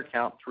care center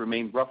count to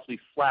remain roughly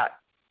flat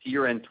to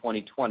year-end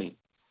 2020,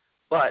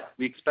 but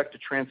we expect to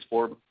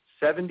transform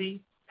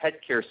 70 pet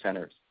care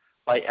centers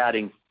by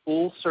adding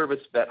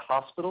full-service vet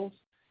hospitals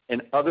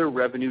and other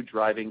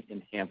revenue-driving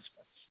enhancements.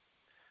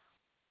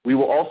 We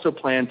will also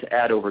plan to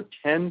add over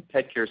 10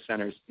 pet care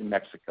centers in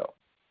Mexico.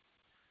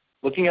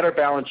 Looking at our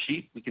balance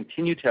sheet, we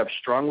continue to have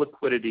strong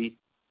liquidity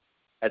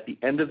at the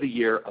end of the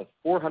year of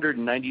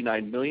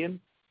 $499 million,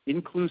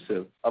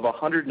 inclusive of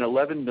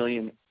 $111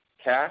 million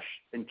cash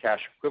and cash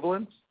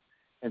equivalents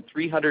and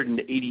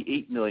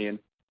 $388 million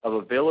of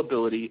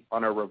availability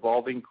on our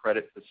revolving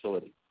credit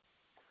facility.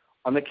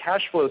 On the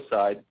cash flow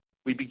side,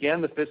 we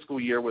began the fiscal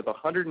year with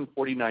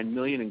 $149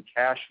 million in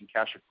cash and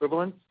cash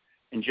equivalents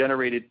and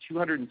generated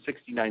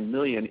 $269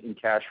 million in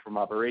cash from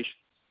operations.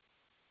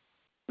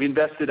 We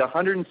invested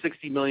 $160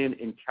 million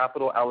in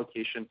capital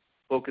allocation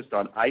focused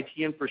on IT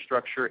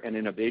infrastructure and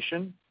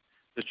innovation,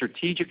 the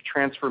strategic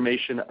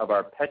transformation of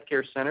our pet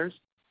care centers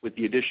with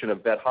the addition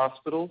of vet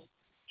hospitals,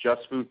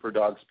 Just Food for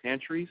Dogs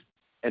pantries,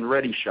 and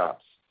Ready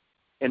Shops,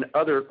 and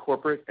other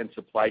corporate and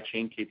supply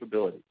chain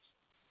capabilities.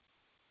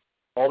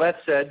 All that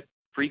said,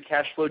 free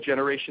cash flow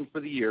generation for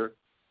the year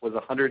was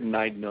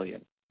 $109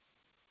 million.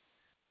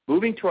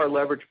 Moving to our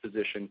leverage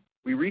position,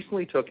 we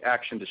recently took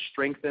action to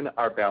strengthen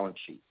our balance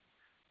sheet.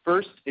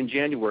 First, in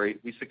January,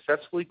 we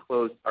successfully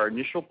closed our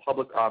initial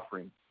public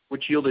offering,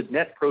 which yielded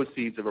net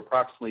proceeds of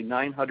approximately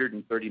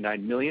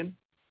 $939 million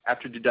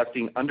after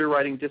deducting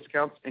underwriting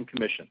discounts and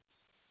commissions.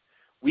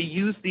 We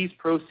used these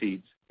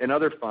proceeds and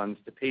other funds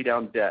to pay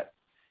down debt,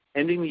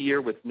 ending the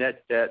year with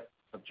net debt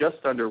of just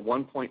under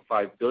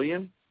 $1.5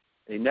 billion,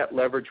 a net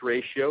leverage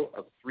ratio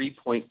of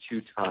 3.2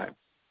 times.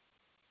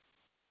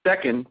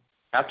 Second,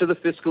 after the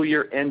fiscal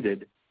year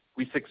ended,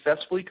 we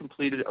successfully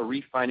completed a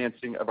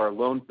refinancing of our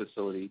loan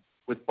facility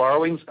with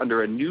borrowings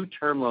under a new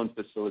term loan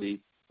facility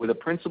with a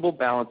principal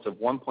balance of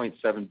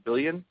 $1.7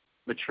 billion,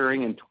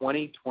 maturing in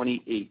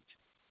 2028.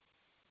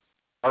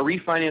 Our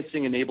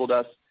refinancing enabled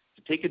us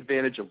to take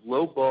advantage of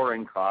low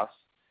borrowing costs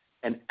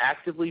and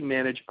actively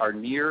manage our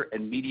near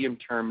and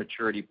medium-term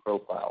maturity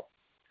profile.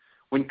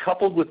 When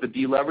coupled with the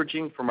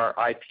deleveraging from our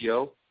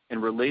IPO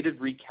and related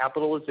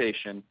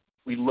recapitalization,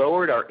 we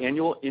lowered our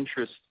annual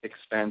interest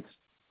expense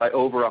by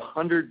over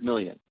 $100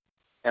 million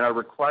and our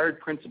required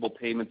principal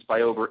payments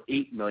by over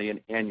 $8 million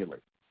annually,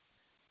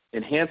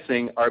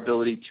 enhancing our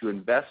ability to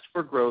invest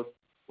for growth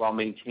while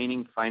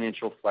maintaining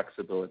financial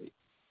flexibility.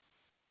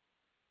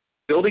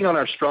 Building on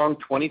our strong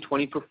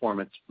 2020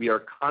 performance, we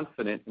are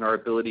confident in our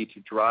ability to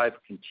drive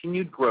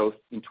continued growth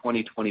in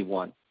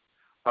 2021.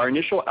 Our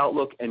initial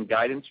outlook and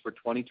guidance for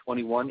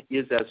 2021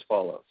 is as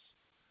follows.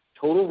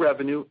 Total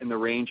revenue in the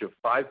range of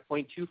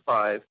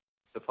 $5.25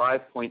 to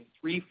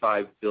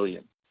 $5.35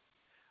 billion.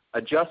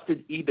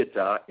 Adjusted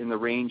EBITDA in the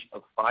range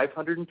of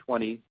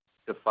 $520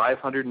 to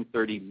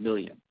 $530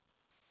 million.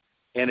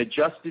 And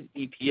adjusted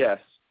EPS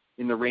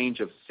in the range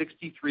of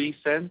 63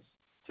 cents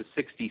to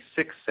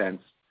 66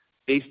 cents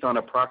based on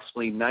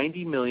approximately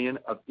 $90 million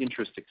of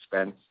interest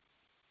expense,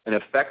 an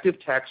effective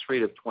tax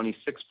rate of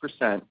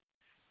 26%,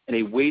 and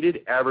a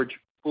weighted average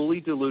fully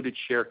diluted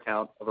share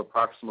count of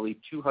approximately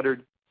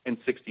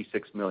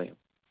 266 million.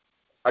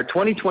 Our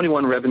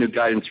 2021 revenue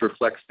guidance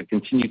reflects the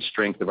continued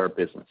strength of our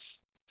business.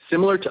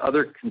 Similar to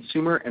other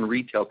consumer and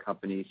retail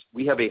companies,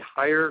 we have a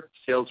higher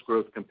sales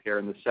growth compare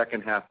in the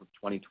second half of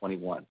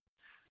 2021.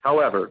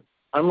 However,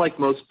 unlike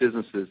most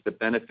businesses that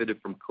benefited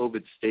from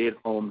COVID's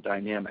stay-at-home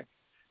dynamic,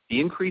 the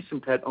increase in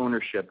pet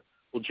ownership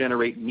will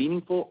generate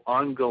meaningful,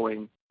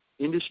 ongoing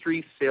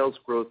industry sales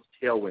growth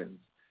tailwinds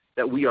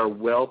that we are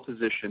well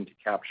positioned to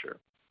capture.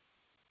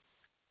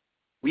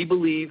 We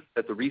believe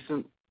that the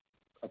recent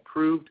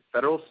approved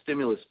federal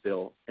stimulus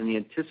bill and the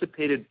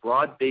anticipated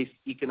broad-based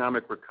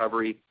economic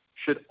recovery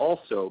should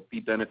also be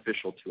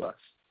beneficial to us.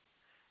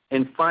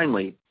 And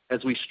finally,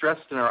 as we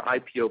stressed in our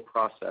IPO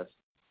process,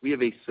 we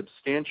have a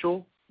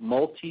substantial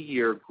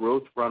multi-year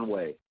growth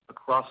runway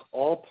across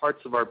all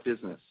parts of our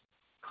business,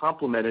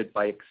 complemented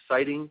by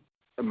exciting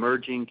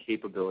emerging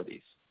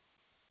capabilities.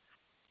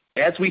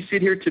 As we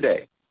sit here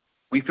today,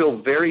 we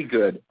feel very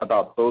good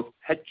about both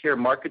pet care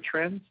market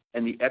trends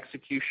and the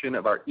execution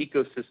of our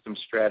ecosystem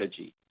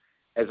strategy,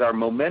 as our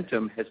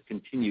momentum has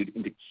continued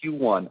into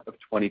Q1 of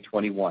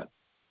 2021.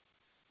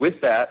 With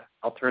that,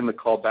 I'll turn the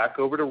call back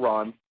over to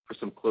Ron for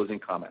some closing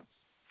comments.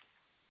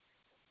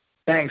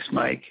 Thanks,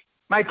 Mike.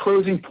 My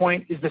closing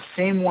point is the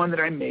same one that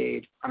I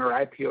made on our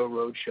IPO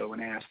roadshow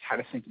when asked how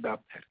to think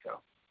about Petco.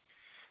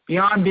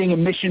 Beyond being a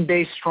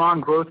mission-based,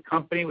 strong growth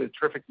company with a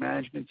terrific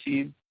management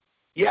team,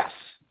 yes,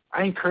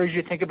 I encourage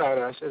you to think about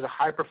us as a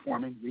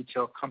high-performing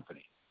retail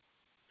company.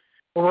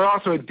 But we're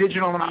also a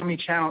digital and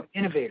omni-channel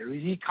innovator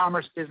whose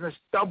e-commerce business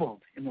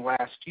doubled in the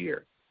last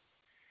year.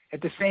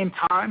 At the same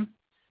time,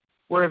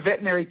 we're a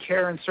veterinary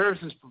care and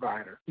services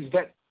provider whose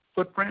vet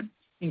footprint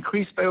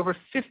increased by over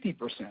 50%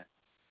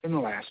 in the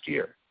last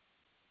year.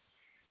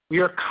 We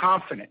are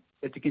confident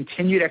that the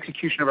continued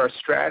execution of our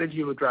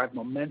strategy will drive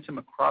momentum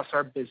across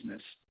our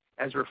business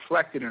as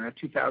reflected in our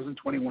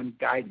 2021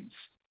 guidance,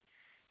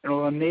 and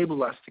will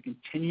enable us to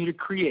continue to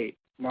create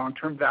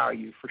long-term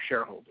value for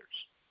shareholders.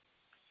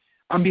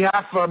 On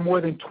behalf of our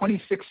more than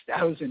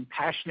 26,000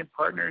 passionate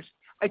partners,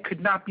 I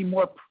could not be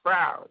more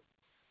proud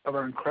of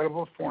our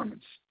incredible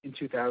performance in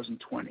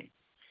 2020,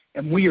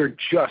 and we are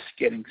just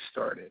getting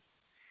started.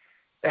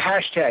 The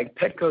hashtag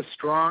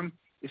 #PetcoStrong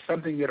is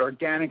something that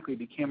organically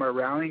became our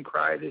rallying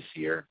cry this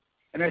year,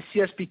 and I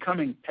see us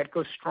becoming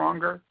Petco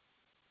Stronger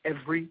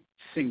every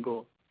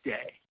single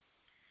day.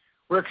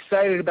 We're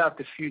excited about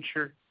the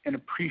future and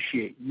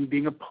appreciate you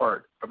being a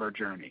part of our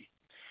journey.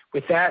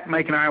 With that,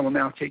 Mike and I will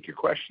now take your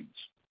questions.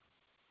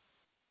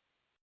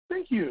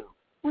 Thank you.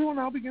 We will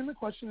now begin the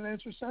question and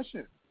answer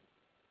session.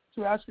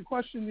 To ask a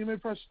question, you may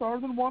press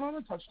star then one on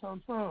a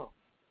touch-tone phone.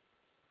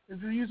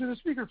 If you're using a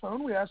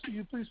speakerphone, we ask that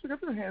you please pick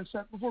up your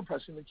handset before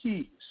pressing the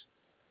keys.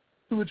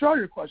 To withdraw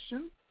your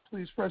question,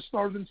 please press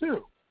star then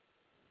two.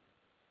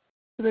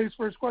 Today's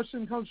first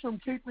question comes from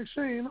Kate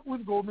McShane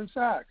with Goldman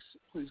Sachs.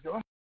 Please go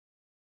ahead.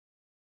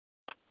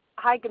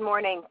 Hi, good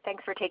morning.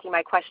 Thanks for taking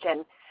my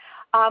question.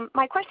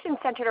 My question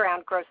centered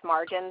around gross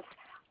margins.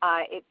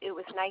 It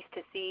was nice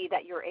to see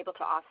that you were able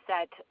to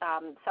offset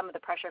some of the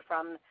pressure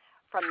from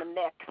the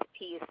mix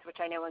piece, which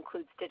I know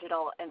includes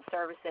digital and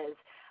services.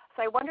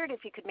 So I wondered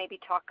if you could maybe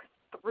talk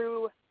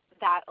through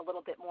that a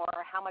little bit more,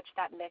 how much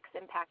that mix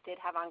impacted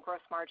have on gross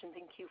margins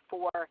in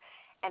Q4,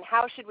 and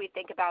how should we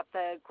think about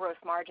the gross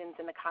margins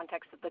in the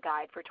context of the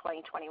guide for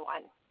 2021?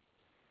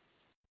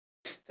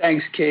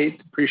 Thanks,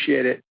 Kate.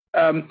 Appreciate it.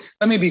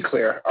 Let me be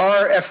clear.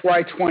 Our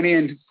FY20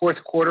 and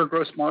fourth quarter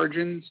gross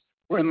margins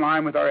were in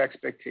line with our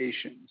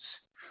expectations.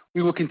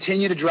 We will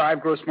continue to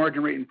drive gross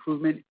margin rate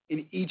improvement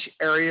in each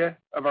area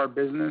of our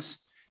business,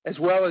 as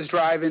well as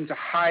drive into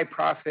high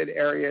profit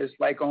areas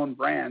like own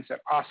brands that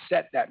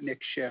offset that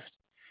mix shift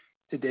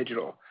to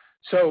digital.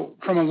 So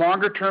from a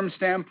longer term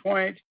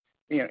standpoint,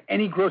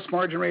 any gross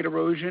margin rate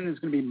erosion is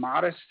going to be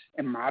modest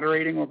and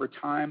moderating over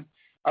time.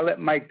 I'll let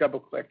Mike double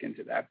click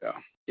into that though.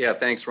 Yeah,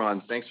 thanks,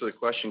 Ron. Thanks for the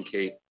question,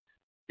 Kate.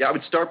 Yeah, I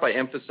would start by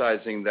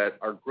emphasizing that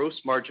our gross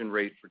margin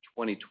rate for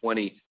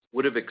 2020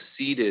 would have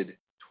exceeded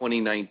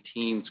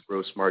 2019's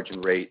gross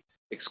margin rate,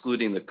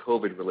 excluding the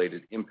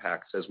COVID-related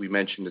impacts, as we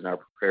mentioned in our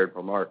prepared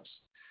remarks.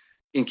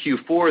 In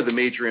Q4, the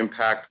major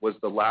impact was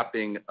the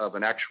lapping of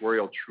an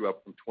actuarial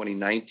true-up from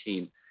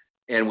 2019,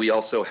 and we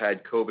also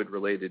had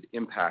COVID-related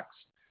impacts.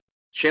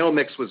 Channel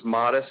mix was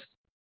modest,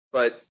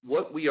 but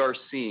what we are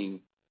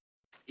seeing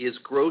is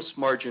gross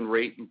margin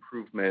rate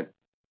improvement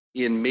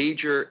in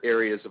major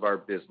areas of our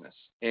business.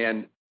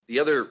 And the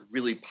other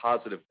really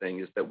positive thing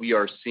is that we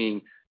are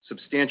seeing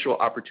substantial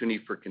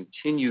opportunity for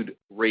continued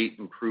rate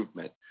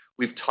improvement.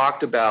 We've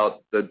talked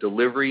about the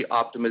delivery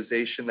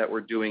optimization that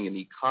we're doing in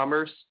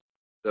e-commerce,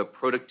 the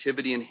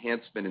productivity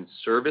enhancement in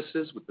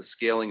services with the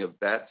scaling of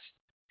vets,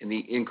 and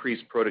the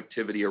increased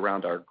productivity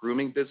around our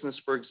grooming business,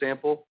 for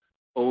example.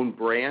 Own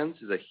brands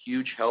is a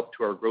huge help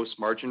to our gross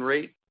margin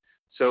rate.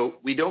 So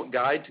we don't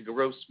guide to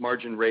gross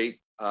margin rate.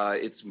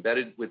 It's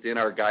embedded within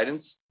our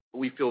guidance, but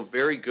we feel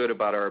very good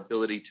about our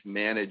ability to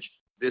manage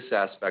this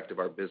aspect of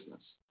our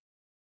business.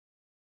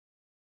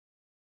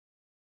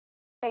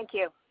 Thank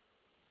you.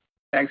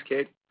 Thanks,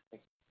 Kate.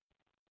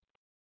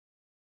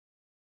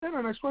 And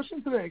our next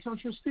question today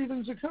comes from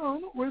Steven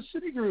Zaccone with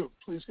Citigroup.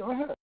 Please go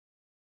ahead.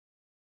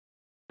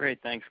 Great,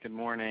 thanks. Good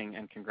morning,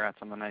 and congrats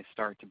on the nice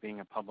start to being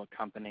a public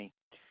company.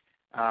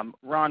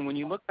 Ron, when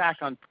you look back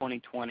on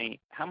 2020,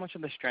 how much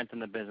of the strength in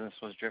the business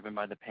was driven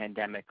by the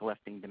pandemic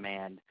lifting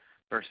demand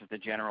versus the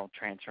general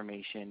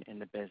transformation in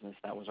the business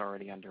that was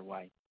already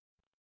underway?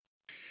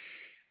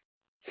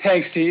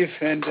 Thanks, Steve,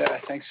 and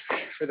thanks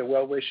for the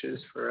well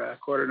wishes for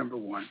quarter number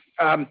one.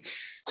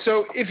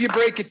 So if you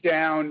break it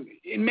down,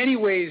 in many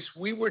ways,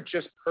 we were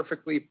just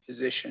perfectly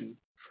positioned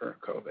for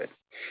COVID.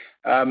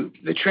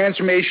 The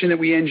transformation that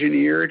we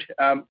engineered,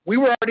 we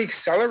were already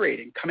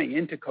accelerating coming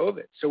into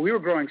COVID. So we were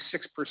growing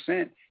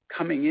 6%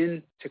 coming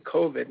into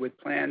COVID with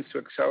plans to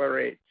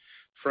accelerate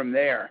from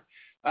there.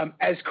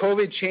 As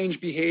COVID changed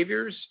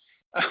behaviors,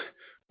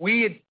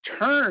 we had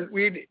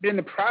been in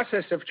the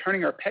process of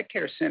turning our pet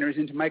care centers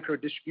into micro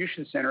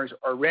distribution centers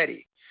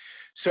already.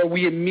 So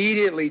we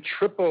immediately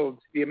tripled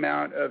the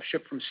amount of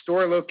ship from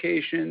store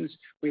locations.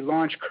 We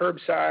launched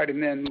curbside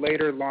and then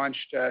later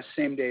launched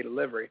same day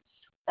delivery.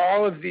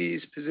 All of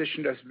these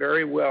positioned us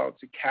very well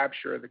to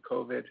capture the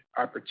COVID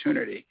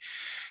opportunity.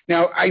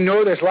 Now, I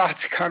know there's lots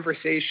of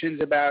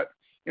conversations about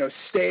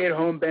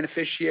stay-at-home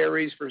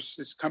beneficiaries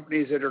versus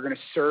companies that are going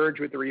to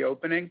surge with the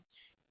reopening.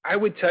 I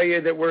would tell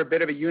you that we're a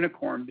bit of a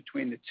unicorn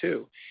between the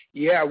two.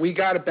 Yeah, we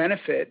got a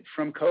benefit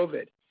from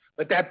COVID,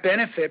 but that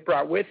benefit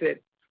brought with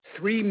it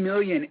 3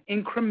 million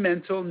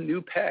incremental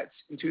new pets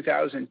in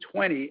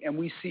 2020, and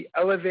we see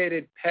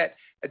elevated pet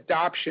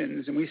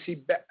adoptions, and we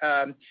see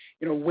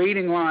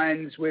waiting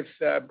lines with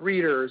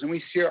breeders, and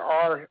we see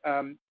our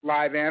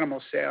live animal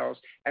sales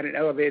at an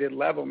elevated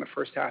level in the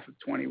first half of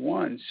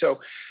 21. So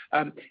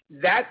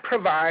that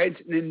provides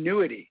an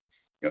annuity.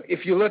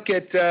 If you look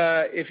at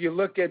a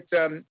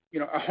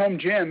home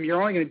gym, you're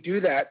only going to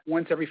do that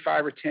once every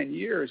 5 or 10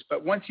 years.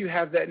 But once you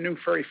have that new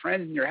furry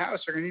friend in your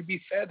house, they're going to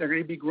be fed, they're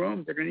going to be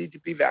groomed, they're going to need to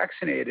be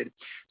vaccinated.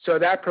 So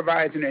that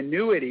provides an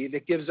annuity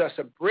that gives us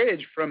a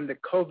bridge from the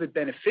COVID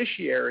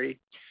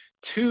beneficiary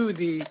to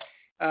the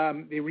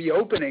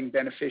reopening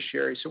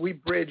beneficiary. So we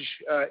bridge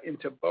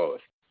into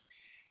both.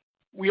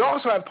 We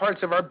also have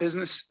parts of our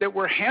business that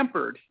were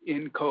hampered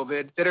in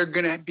COVID that are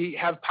going to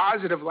have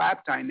positive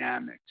lap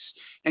dynamics.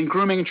 And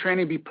grooming and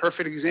training would be a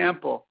perfect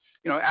example.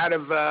 Out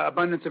of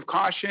abundance of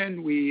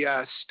caution, we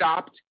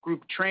stopped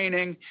group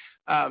training.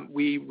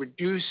 We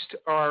reduced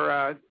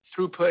our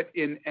throughput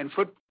and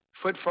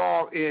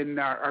footfall in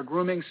our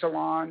grooming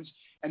salons.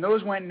 And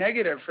those went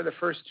negative for the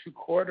first 2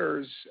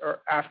 quarters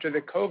after the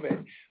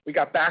COVID. We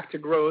got back to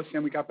growth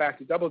and we got back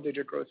to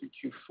double-digit growth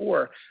in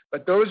Q4.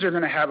 But those are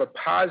going to have a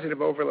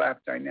positive overlap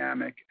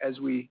dynamic as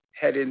we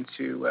head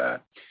into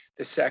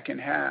the second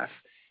half.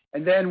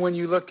 And then when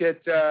you look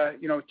at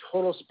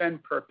total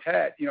spend per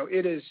pet,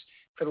 it is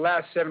for the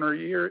last 7 or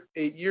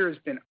 8 years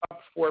been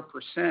up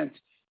 4%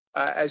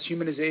 as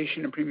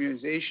humanization and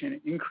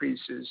premiumization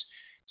increases.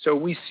 So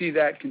we see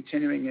that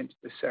continuing into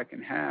the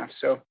second half.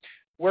 So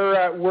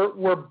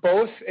we're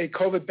both a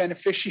COVID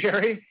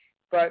beneficiary,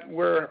 but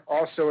we're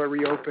also a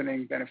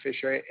reopening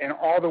beneficiary. And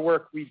all the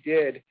work we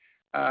did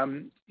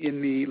in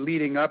the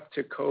leading up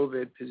to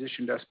COVID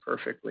positioned us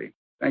perfectly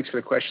Thanks for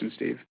the question,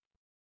 Steve.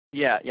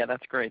 Yeah,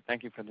 that's great.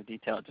 Thank you for the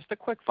detail. Just a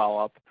quick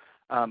follow-up.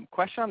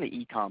 Question on the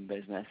e-com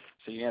business.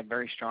 So you had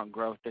very strong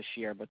growth this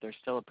year, but there's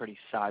still a pretty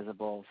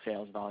sizable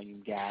sales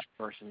volume gap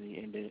versus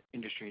the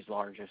industry's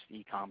largest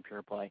e-com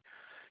pure play.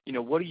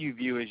 What do you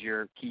view as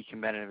your key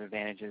competitive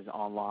advantages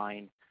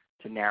online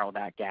to narrow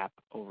that gap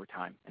over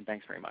time? And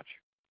thanks very much.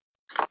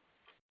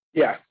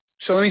 Yeah.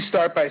 So let me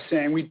start by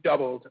saying we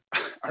doubled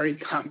our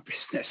e-com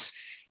business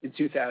in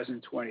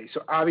 2020.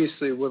 So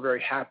obviously we're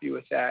very happy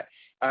with that.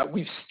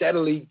 We've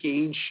steadily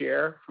gained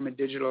share from a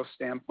digital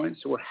standpoint,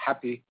 so we're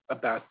happy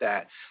about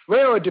that. The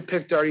way I would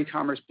depict our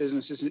e-commerce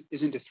business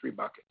is into three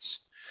buckets.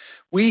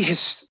 We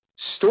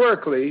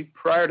historically,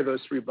 prior to those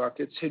three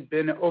buckets, had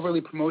been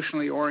overly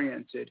promotionally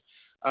oriented.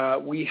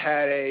 We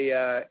had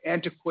a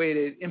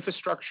antiquated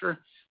infrastructure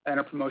and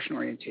a promotion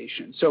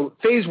orientation. So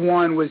phase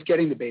one was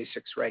getting the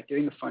basics right,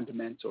 getting the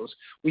fundamentals.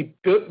 We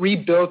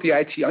rebuilt the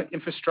IT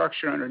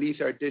infrastructure underneath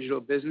our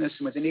digital business,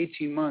 and within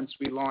 18 months,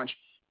 we launched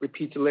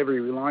repeat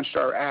delivery. We launched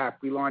our app.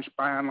 We launched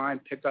buy online,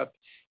 pick up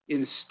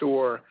in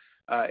store,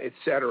 et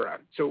cetera.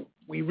 So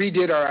we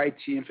redid our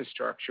IT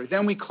infrastructure.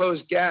 Then we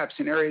closed gaps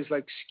in areas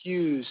like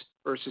SKUs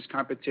versus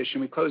competition.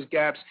 We closed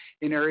gaps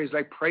in areas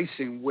like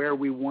pricing where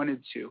we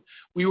wanted to.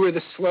 We were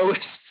the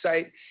slowest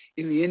site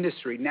in the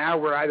industry. Now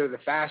we're either the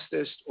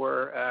fastest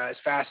or as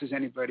fast as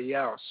anybody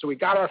else. So we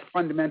got our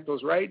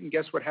fundamentals right, and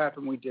guess what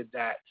happened? We did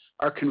that.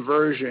 Our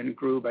conversion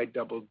grew by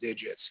double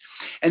digits.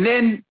 And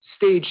then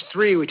stage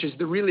three, which is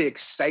the really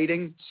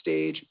exciting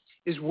stage,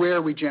 is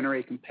where we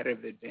generate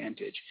competitive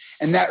advantage.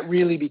 And that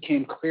really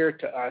became clear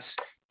to us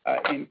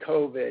in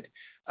COVID.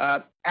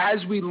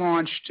 As we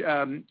launched,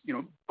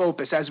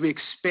 BOPUS, as we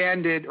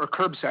expanded, or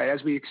curbside,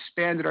 as we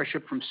expanded our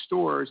ship from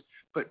stores,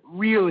 but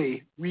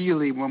really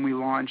when we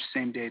launched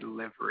same-day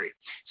delivery.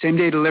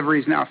 Same-day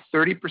delivery is now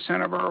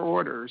 30% of our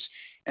orders.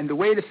 And the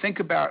way to think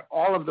about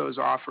all of those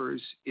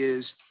offers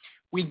is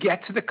we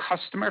get to the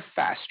customer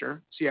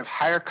faster, so you have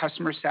higher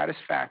customer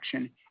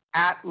satisfaction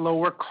at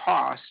lower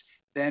cost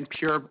than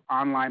pure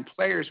online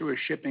players who are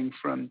shipping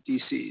from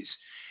DCs.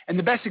 And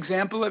the best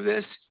example of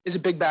this is a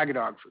big bag of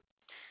dog food.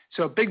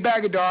 So a big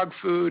bag of dog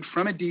food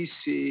from a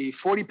DC,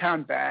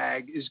 40-pound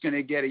bag, is going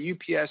to get a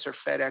UPS or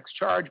FedEx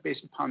charge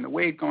based upon the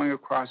weight going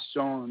across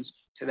zones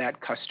to that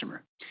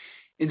customer.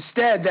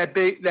 Instead, that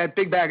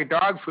big bag of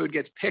dog food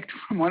gets picked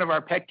from one of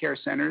our pet care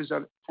centers,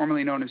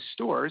 formerly known as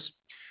stores,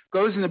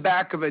 goes in the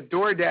back of a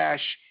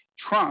DoorDash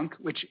trunk,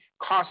 which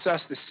costs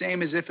us the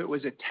same as if it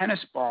was a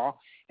tennis ball,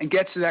 and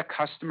gets to that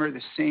customer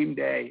the same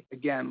day,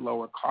 again,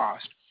 lower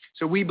cost.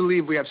 So we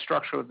believe we have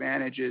structural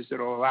advantages that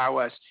will allow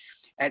us,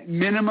 at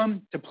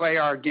minimum, to play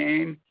our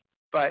game,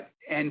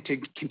 and to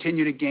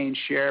continue to gain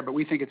share. But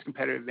we think it's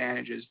competitive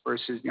advantages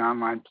versus the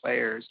online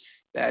players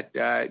that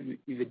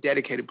the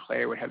dedicated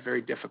player would have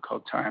very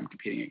difficult time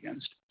competing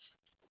against.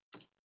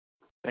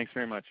 Thanks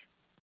very much.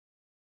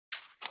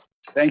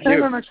 Thank you.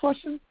 And our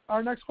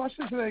next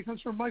question today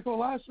comes from Michael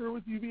Lasser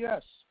with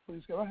UBS.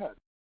 Please go ahead.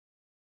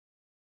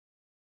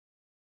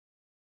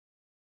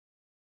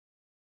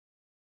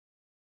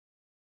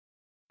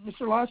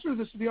 Mr. Lasser,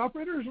 this is the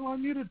operator. Is you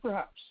unmuted,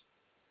 perhaps?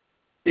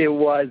 It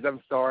was. I'm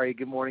sorry.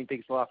 Good morning.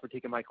 Thanks a lot for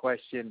taking my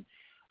question.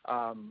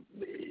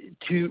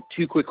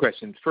 Two quick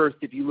questions. First,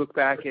 if you look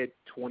back at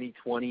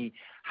 2020,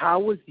 how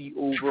was the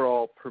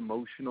overall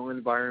promotional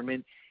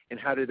environment, and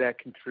how did that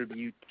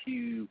contribute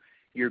to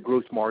your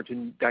gross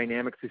margin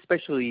dynamics,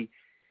 especially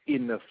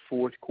in the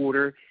fourth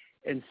quarter?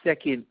 And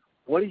second,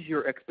 what is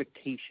your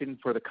expectation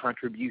for the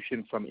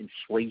contribution from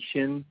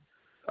inflation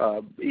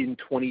in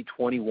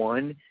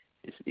 2021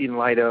 in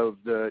light of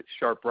the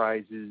sharp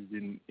rises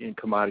in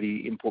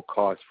commodity input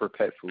costs for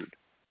pet food?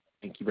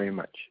 Thank you very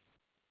much.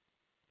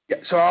 Yeah,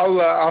 so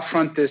I'll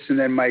front this, and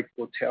then Mike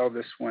will tail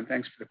this one.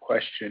 Thanks for the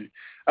question.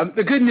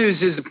 The good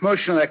news is the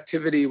promotional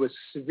activity was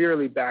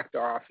severely backed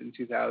off in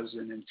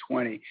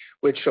 2020,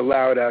 which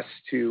allowed us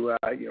to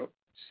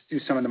do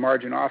some of the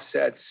margin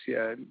offsets.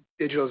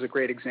 Digital is a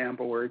great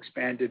example where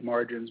expanded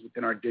margins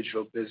within our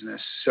digital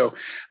business. So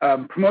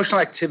promotional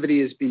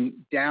activity has been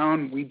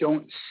down. We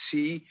don't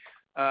see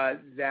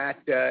that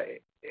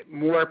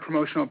more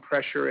promotional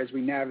pressure as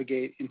we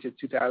navigate into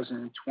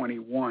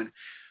 2021.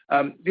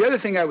 The other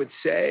thing I would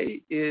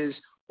say is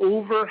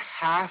over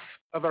half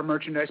of our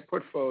merchandise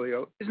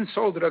portfolio isn't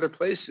sold at other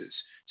places.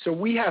 So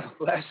we have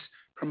less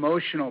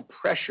promotional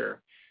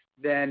pressure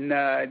than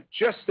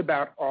just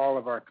about all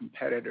of our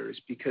competitors,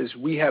 because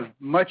we have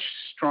much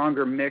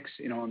stronger mix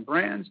in own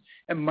brands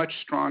and much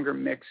stronger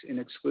mix in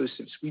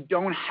exclusives. We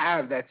don't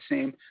have that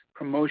same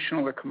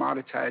promotional or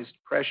commoditized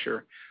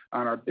pressure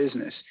on our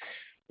business.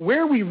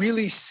 Where we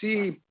really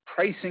see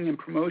pricing and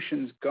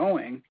promotions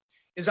going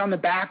is on the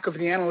back of the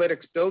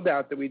analytics build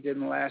out that we did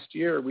in the last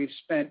year. We've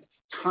spent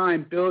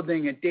time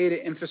building a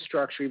data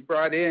infrastructure. We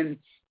brought in,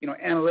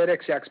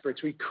 analytics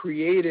experts. We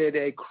created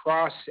a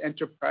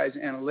cross-enterprise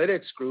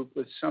analytics group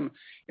with some,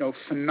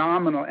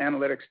 phenomenal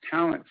analytics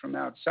talent from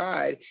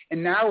outside.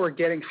 And now we're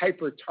getting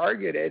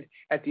hyper-targeted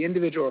at the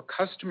individual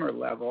customer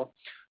level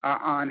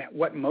on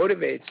what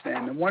motivates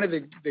them. And one of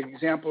the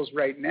examples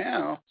right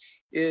now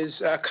is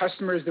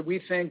customers that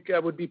we think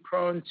would be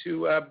prone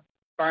to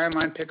buy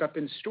online, pick up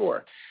in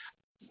store.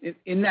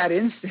 In that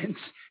instance,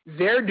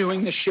 they're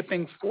doing the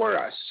shipping for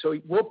us. So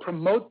we'll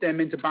promote them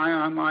into buy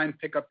online,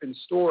 pick up in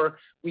store.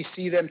 We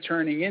see them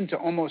turning into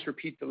almost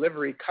repeat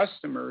delivery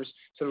customers.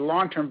 So the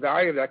long-term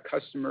value of that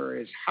customer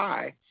is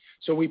high.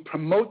 So we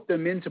promote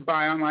them into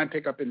buy online,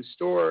 pick up in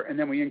store, and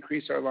then we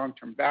increase our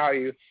long-term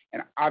value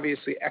and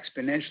obviously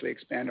exponentially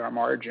expand our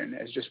margin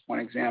as just one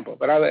example.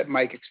 But I'll let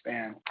Mike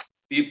expand.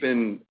 We've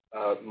been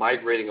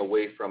migrating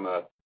away from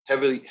a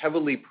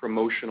heavily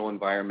promotional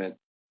environment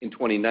in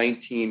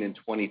 2019 and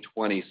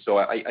 2020. So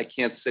I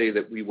can't say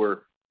that we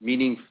were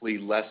meaningfully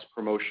less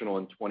promotional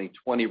in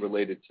 2020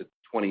 related to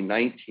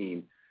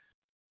 2019.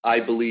 I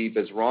believe,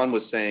 as Ron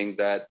was saying,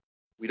 that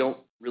we don't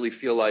really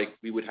feel like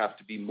we would have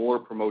to be more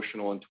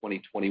promotional in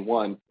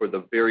 2021 for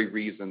the very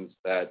reasons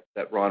that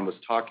Ron was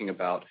talking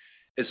about.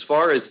 As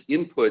far as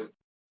input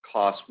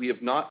costs, we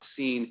have not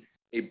seen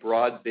a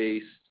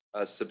broad-based,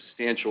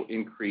 substantial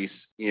increase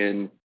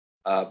in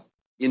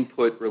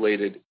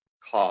input-related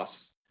costs.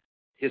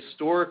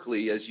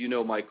 Historically, as you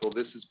know, Michael,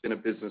 this has been a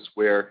business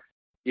where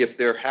if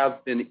there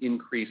have been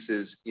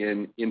increases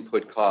in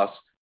input costs,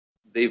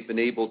 they've been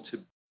able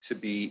to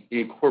be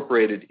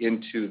incorporated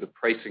into the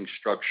pricing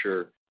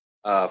structure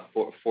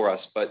for us.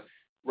 But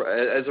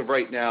as of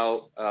right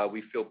now,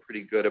 we feel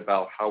pretty good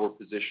about how we're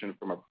positioned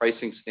from a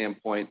pricing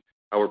standpoint,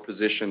 how we're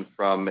positioned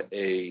from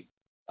a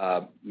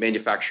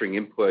manufacturing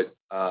input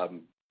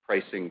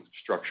pricing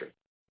structure.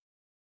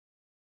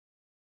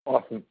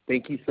 Awesome.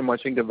 Thank you so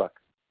much and good luck.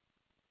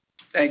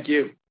 Thank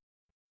you.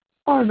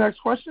 Our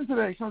next question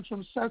today comes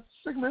from Seth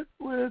Sigman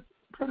with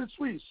Credit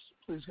Suisse.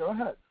 Please go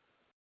ahead.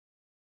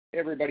 Hey,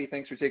 everybody.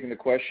 Thanks for taking the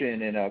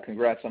question and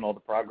congrats on all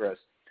the progress.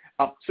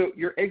 So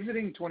you're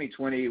exiting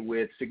 2020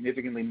 with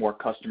significantly more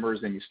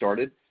customers than you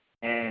started.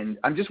 And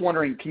I'm just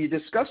wondering, can you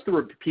discuss the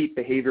repeat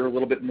behavior a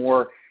little bit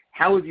more?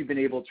 How have you been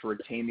able to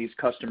retain these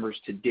customers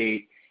to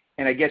date?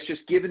 And I guess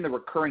just given the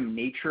recurring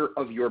nature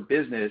of your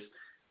business,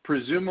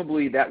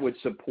 presumably that would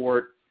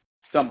support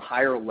some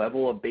higher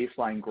level of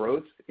baseline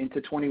growth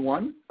into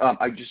 21.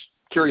 I'm just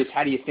curious,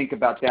 how do you think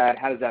about that?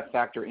 How does that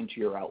factor into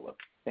your outlook?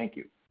 Thank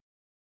you.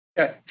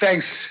 Yeah,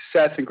 thanks,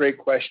 Seth, and great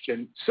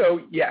question.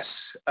 So yes,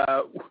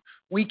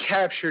 we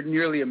captured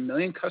nearly 1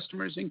 million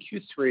customers in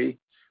Q3.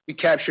 We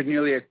captured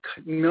nearly 1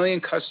 million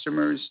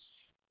customers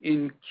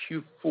in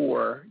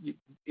Q4.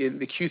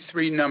 The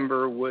Q3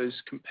 number was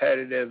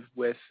competitive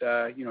with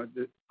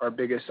our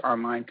biggest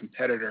online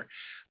competitor,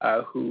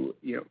 who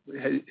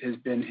has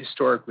been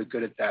historically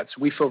good at that.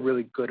 So we feel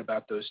really good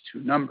about those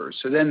two numbers.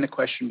 So then the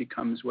question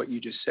becomes what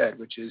you just said,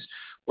 which is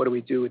what do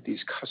we do with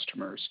these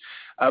customers?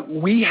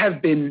 We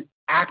have been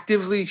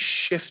actively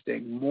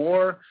shifting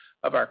more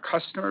of our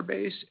customer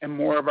base and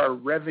more of our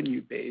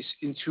revenue base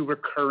into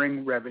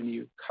recurring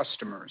revenue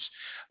customers,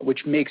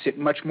 which makes it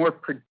much more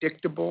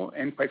predictable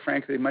and, quite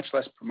frankly, much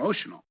less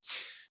promotional.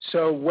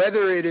 So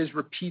whether it is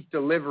repeat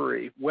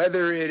delivery,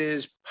 whether it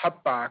is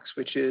Pup Box,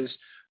 which is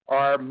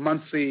our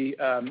monthly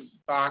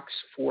box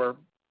for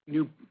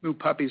new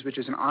puppies, which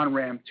is an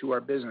on-ramp to our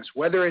business,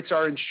 whether it's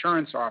our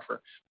insurance offer,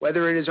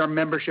 whether it is our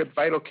membership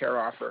Vital Care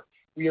offer,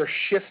 we are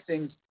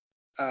shifting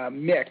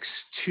mix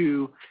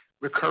to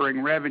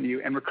recurring revenue.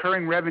 And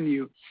recurring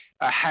revenue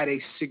had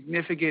a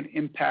significant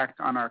impact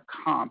on our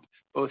comp,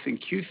 both in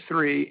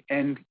Q3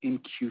 and in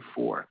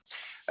Q4.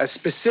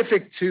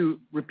 Specific to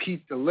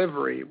repeat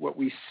delivery, what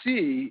we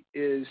see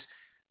is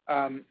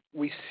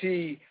we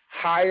see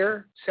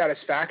higher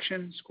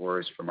satisfaction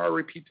scores from our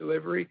repeat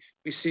delivery.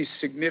 We see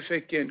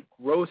significant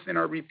growth in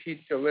our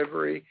repeat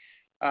delivery.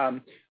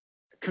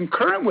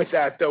 Concurrent with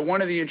that, though,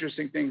 one of the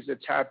interesting things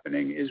that's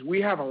happening is we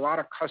have a lot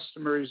of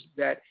customers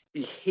that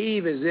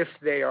behave as if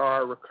they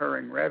are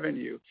recurring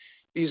revenue.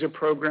 These are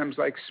programs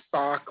like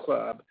Spa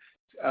Club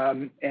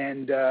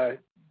and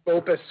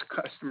BOPUS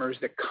customers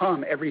that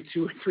come every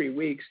 2 or 3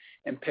 weeks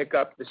and pick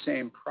up the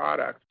same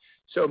product.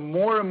 So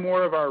more and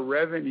more of our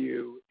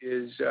revenue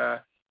is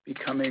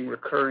becoming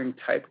recurring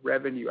type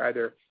revenue,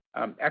 either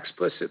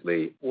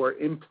explicitly or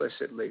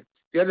implicitly.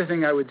 The other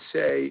thing I would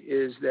say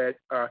is that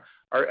our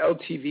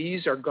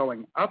LTVs are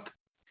going up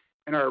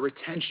and our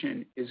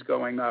retention is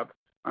going up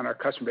on our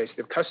customer base.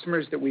 The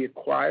customers that we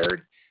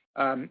acquired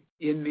during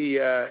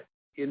the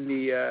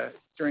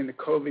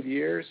COVID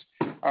years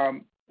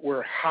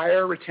were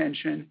higher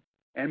retention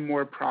and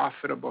more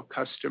profitable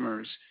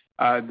customers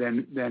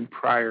than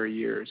prior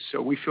years.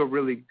 So we feel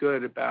really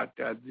good about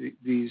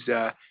these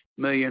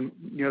nearly 1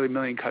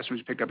 million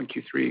customers picked up in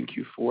Q3 and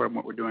Q4 and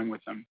what we're doing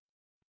with them.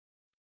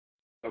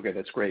 Okay,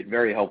 that's great.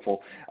 Very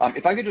helpful.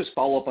 If I could just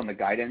follow up on the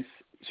guidance.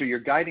 So you're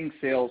guiding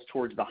sales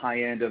towards the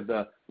high end of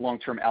the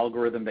long-term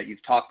algorithm that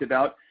you've talked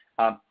about.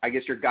 I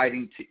guess you're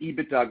guiding to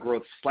EBITDA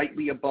growth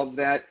slightly above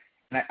that.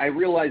 And I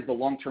realize the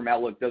long-term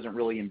outlook doesn't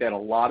really embed a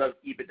lot of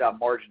EBITDA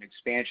margin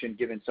expansion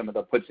given some of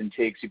the puts and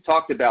takes you've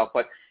talked about.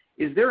 But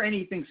is there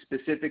anything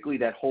specifically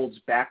that holds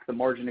back the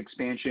margin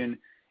expansion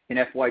in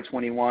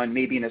FY21,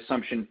 maybe an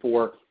assumption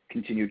for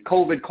continued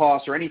COVID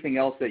costs or anything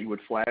else that you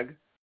would flag?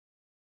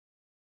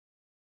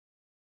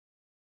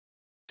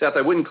 Seth,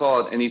 I wouldn't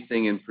call it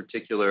anything in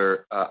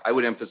particular. I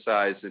would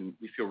emphasize, and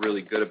we feel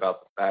really good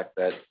about the fact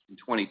that in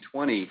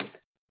 2020,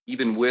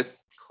 even with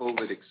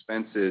COVID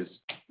expenses,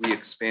 we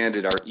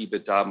expanded our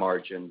EBITDA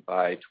margin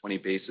by 20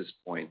 basis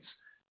points.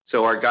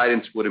 So our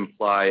guidance would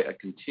imply a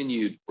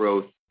continued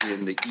growth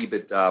in the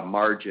EBITDA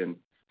margin.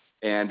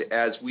 And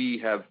as we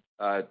have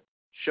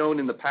shown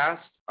in the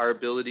past, our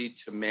ability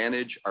to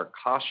manage our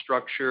cost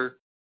structure,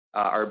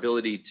 our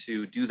ability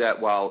to do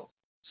that while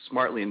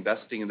smartly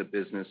investing in the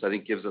business, I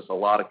think gives us a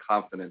lot of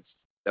confidence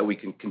that we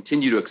can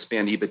continue to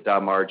expand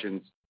EBITDA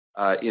margins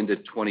into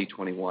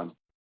 2021.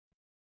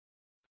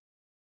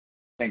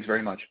 Thanks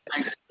very much.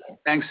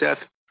 Thanks, Seth.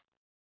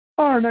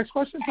 Our next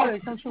question today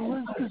comes from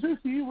Liz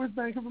Suzuki with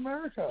Bank of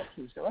America.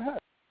 Please go ahead.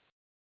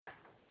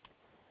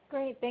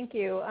 Great, thank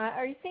you.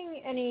 Are you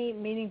seeing any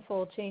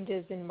meaningful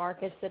changes in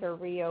markets that are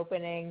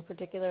reopening,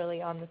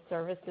 particularly on the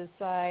services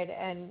side?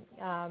 And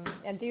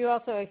do you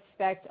also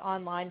expect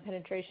online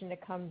penetration to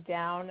come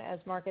down as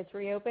markets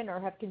reopen, or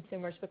have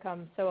consumers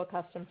become so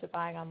accustomed to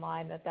buying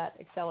online that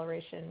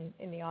acceleration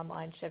in the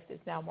online shift is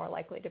now more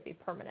likely to be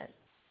permanent?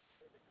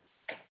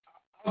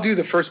 I'll do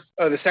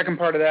the second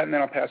part of that, and then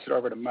I'll pass it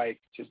over to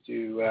Mike to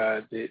do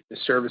the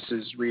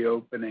services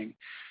reopening.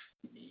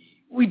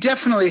 We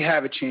definitely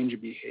have a change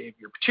of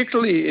behavior,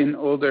 particularly in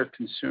older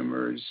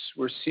consumers.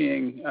 We're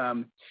seeing,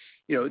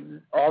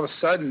 all of a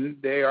sudden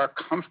they are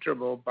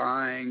comfortable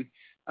buying,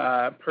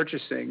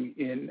 purchasing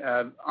in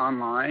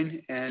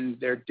online, and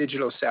their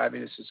digital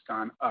savviness has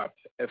gone up,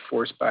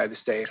 forced by the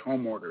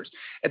stay-at-home orders.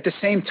 At the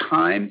same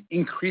time,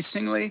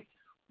 increasingly,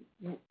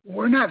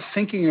 we're not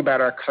thinking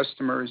about our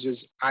customers as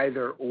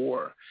either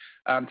or.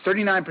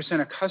 39%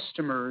 of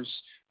customers,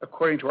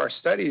 according to our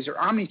studies, are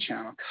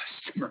omni-channel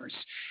customers,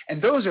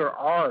 and those are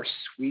our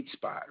sweet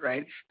spot,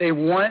 right? They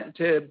want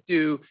to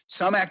do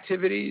some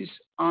activities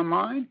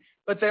online,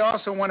 but they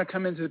also want to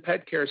come into the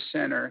pet care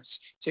centers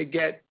to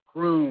get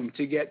groomed,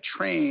 to get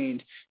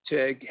trained,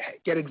 to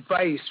get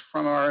advice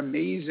from our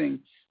amazing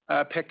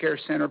pet care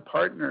center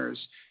partners.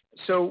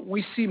 So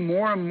we see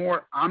more and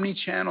more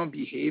omni-channel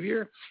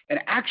behavior, and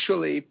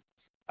actually,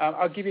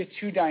 I'll give you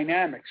two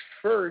dynamics.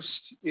 First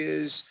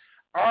is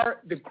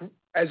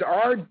as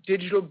our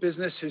digital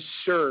business has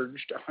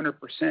surged 100%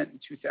 in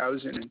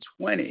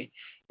 2020,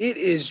 it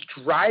is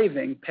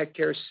driving pet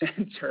care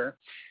center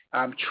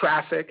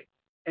traffic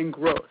and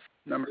growth,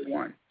 number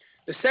one.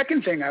 The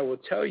second thing I will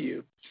tell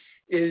you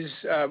is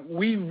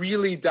we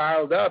really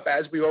dialed up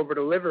as we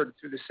over-delivered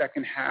through the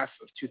second half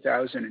of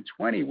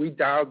 2020. We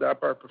dialed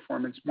up our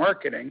performance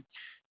marketing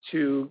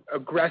to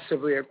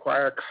aggressively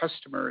acquire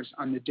customers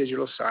on the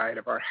digital side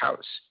of our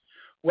house.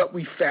 What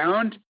we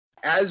found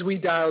as we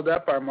dialed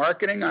up our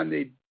marketing on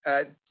the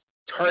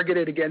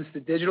targeted against the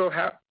digital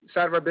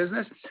side of our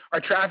business, our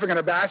traffic and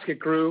our basket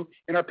grew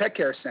in our pet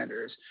care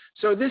centers.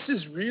 So this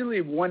is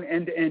really one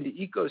end-to-end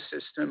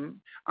ecosystem,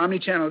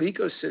 omni-channel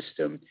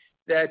ecosystem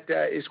that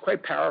is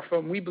quite powerful,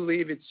 and we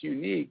believe it's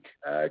unique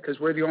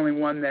because we're the only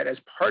one that, as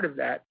part of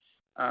that,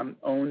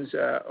 owns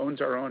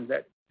our own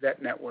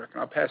vet network.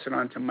 And I'll pass it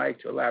on to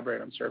Mike to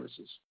elaborate on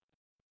services.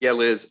 Yeah,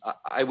 Liz,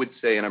 I would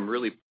say, and I'm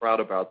really proud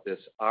about this,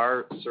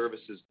 our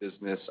services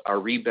business,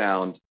 our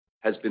rebound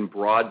has been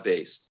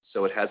broad-based,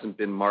 so it hasn't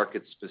been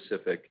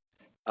market-specific.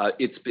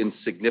 It's been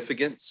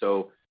significant,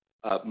 so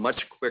much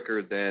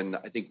quicker than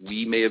I think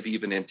we may have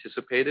even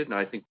anticipated. And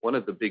I think one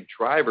of the big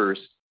drivers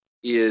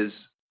is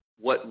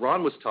what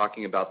Ron was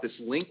talking about. This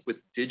link with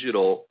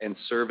digital and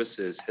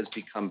services has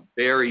become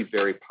very,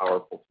 very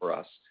powerful for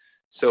us.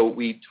 So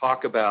we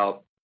talk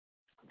about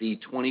the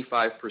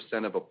 25%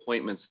 of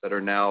appointments that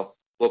are now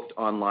booked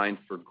online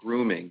for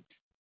grooming.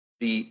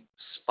 The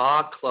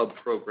Spa Club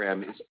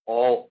program is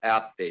all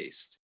app-based.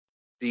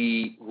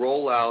 The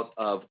rollout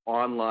of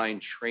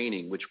online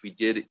training, which we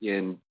did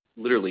in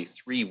literally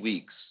 3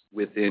 weeks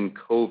within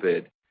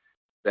COVID,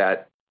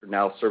 that are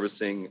now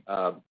servicing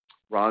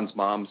Ron's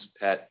mom's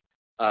pet,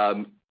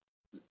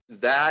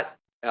 that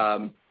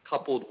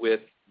coupled with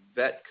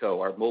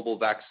Petco, our mobile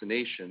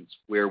vaccinations,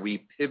 where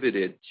we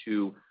pivoted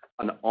to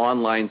an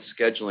online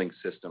scheduling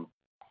system.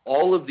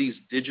 All of these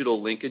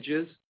digital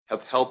linkages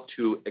have helped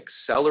to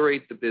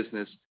accelerate the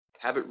business,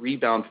 have it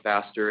rebound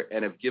faster,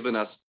 and have given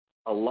us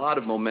a lot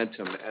of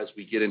momentum as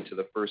we get into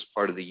the first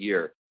part of the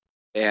year.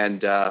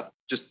 And I'm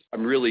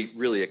really,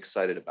 really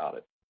excited about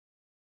it.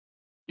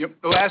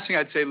 Yep. The last thing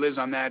I'd say, Liz,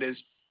 on that is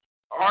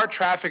our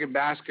traffic and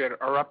basket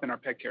are up in our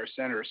pet care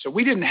centers. So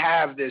we didn't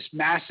have this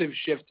massive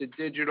shift to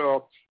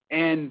digital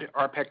and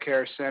our pet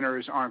care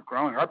centers aren't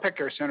growing. Our pet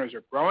care centers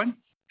are growing,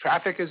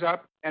 traffic is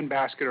up, and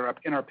basket are up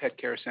in our pet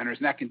care centers,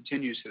 and that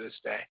continues to this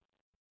day.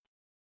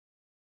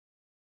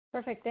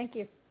 Perfect. Thank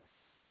you.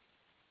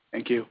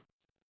 Thank you.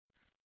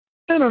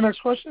 And our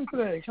next question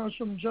today comes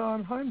from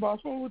John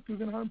Heinbockel with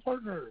Guggenheim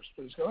Partners.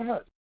 Please go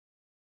ahead.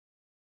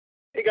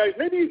 Hey, guys,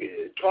 maybe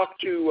you talk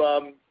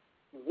to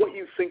what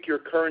you think your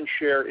current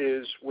share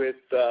is with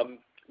the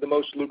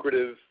most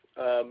lucrative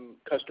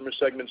customer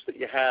segments that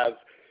you have,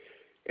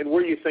 and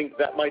where you think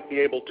that might be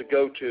able to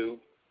go to.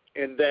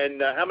 And then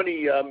how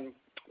many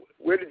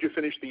where did you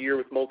finish the year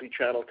with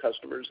multi-channel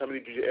customers? How many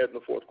did you add in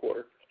the fourth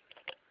quarter?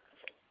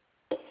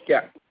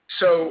 Yeah.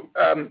 So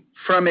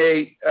from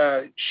a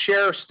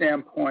share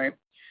standpoint,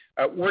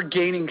 we're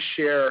gaining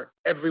share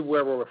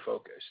everywhere where we're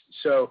focused.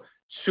 So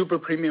super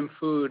premium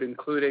food,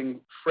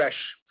 including fresh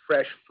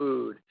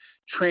food,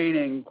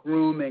 training,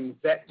 grooming,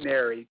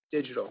 veterinary,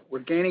 digital. We're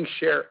gaining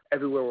share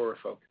everywhere where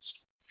we're focused.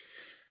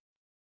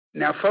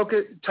 Now,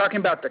 talking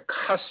about the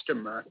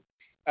customer,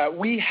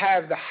 we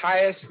have the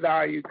highest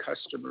value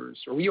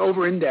customers, or we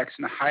over-index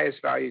in the highest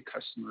value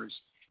customers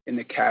in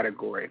the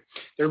category.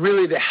 They're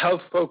really the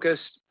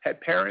health-focused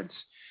pet parents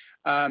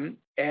and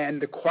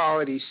the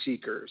quality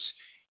seekers.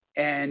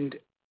 And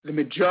the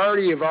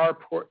majority of our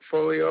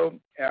portfolio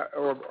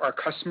or our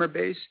customer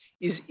base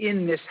is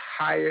in this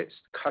highest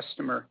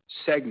customer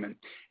segment.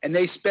 And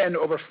they spend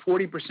over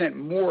 40%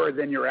 more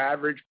than your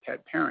average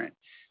pet parent.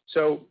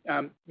 So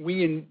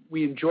we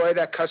enjoy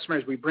that customer.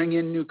 As we bring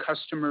in new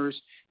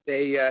customers,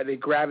 they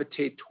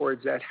gravitate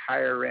towards that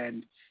higher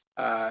end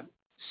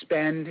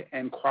spend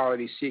and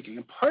quality seeking.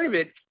 And part of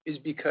it is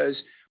because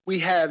we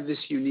have this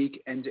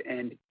unique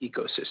end-to-end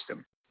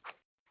ecosystem.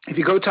 If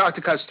you go talk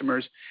to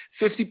customers,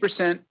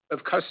 50%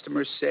 of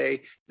customers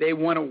say they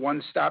want a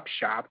one-stop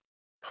shop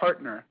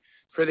partner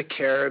for the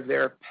care of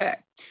their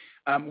pet.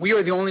 We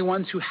are the only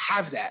ones who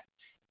have that.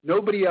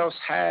 Nobody else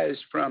has,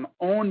 from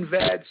own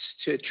vets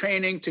to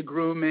training to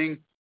grooming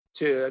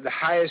to the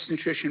highest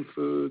nutrition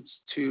foods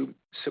to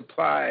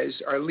supplies.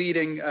 Our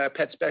leading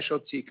pet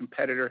specialty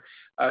competitor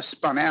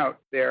spun out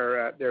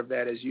their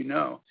vet, as you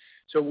know.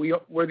 So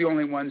we're the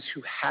only ones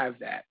who have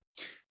that.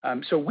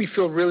 So we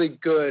feel really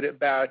good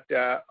about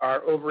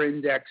our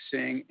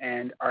over-indexing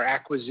and our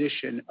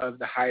acquisition of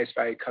the highest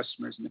value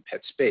customers in the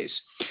pet space.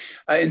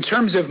 In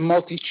terms of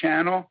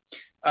multi-channel,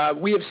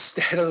 we have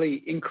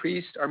steadily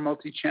increased our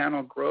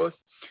multi-channel growth.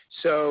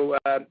 So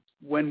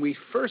when we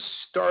first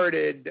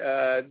started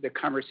the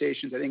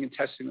conversations, I think in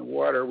testing the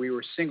water, we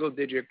were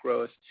single-digit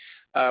growth.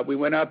 We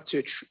went up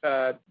to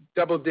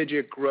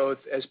double-digit growth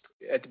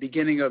at the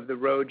beginning of the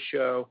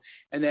roadshow,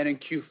 and then in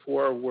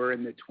Q4 we're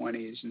in the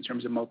 20s in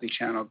terms of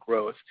multi-channel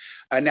growth.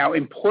 Now,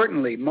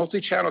 importantly,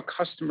 multi-channel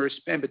customers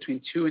spend between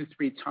 2 and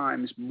 3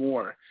 times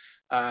more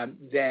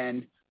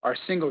than our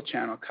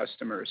single-channel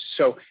customers.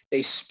 So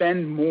they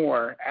spend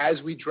more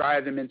as we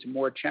drive them into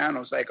more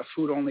channels, like a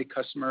food-only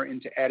customer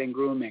into adding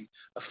grooming,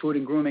 a food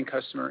and grooming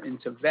customer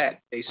into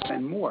vet. They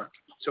spend more.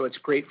 So it's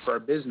great for our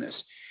business.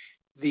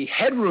 The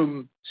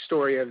headroom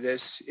story of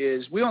this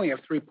is we only have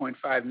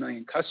 3.5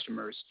 million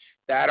customers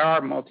that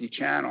are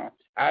multi-channel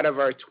out of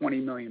our 20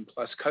 million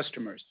plus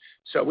customers.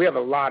 So we have a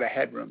lot of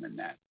headroom in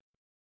that.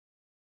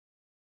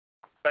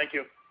 Thank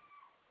you.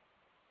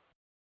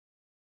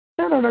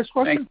 And our next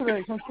question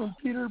today comes from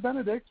Peter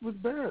Benedict with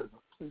Baird.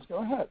 Please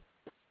go ahead.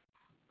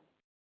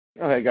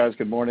 Oh, hey, guys.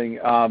 Good morning.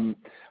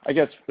 I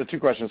guess the 2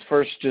 questions.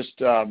 First, just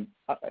can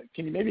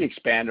you maybe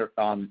expand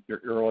on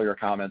your earlier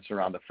comments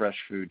around the fresh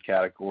food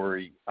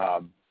category?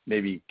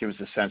 Maybe give us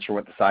a sense for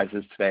what the size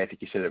is today. I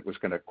think you said it was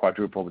going to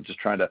quadruple, but just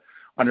trying to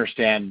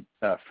understand,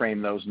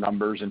 frame those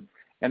numbers.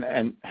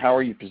 And how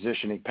are you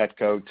positioning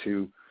Petco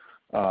to,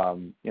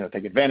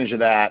 take advantage of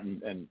that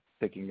and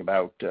thinking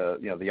about,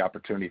 the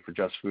opportunity for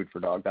Just Food for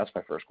Dog? That's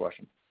my first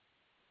question.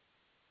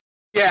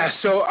 Yeah,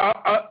 so,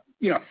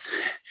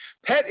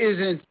 pet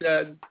isn't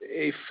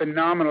a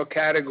phenomenal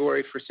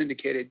category for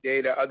syndicated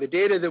data. The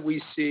data that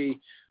we see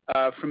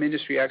from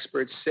industry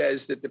experts says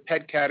that the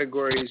fresh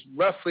category is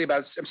roughly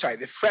about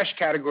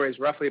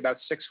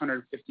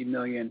 $650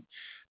 million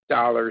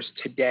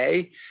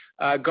today,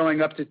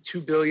 going up to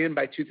 $2 billion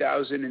by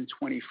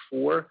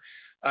 2024.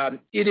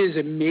 It is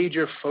a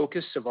major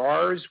focus of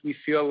ours. We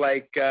feel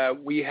like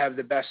we have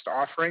the best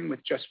offering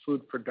with Just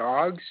Food for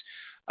Dogs.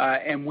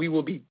 And we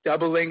will be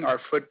doubling our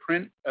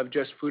footprint of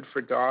Just Food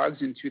for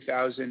Dogs in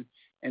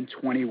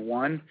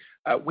 2021.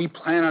 We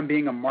plan on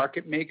being a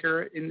market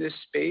maker in this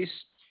space.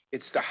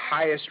 It's the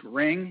highest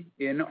ring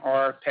in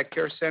our pet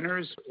care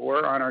centers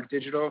or on our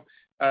digital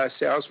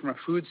sales from a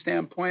food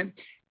standpoint.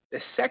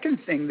 The second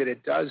thing that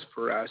it does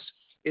for us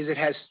is it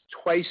has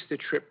twice the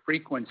trip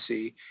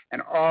frequency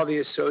and all the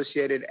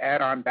associated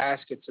add-on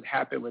baskets that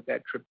happen with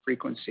that trip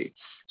frequency.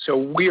 So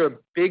we are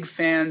big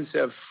fans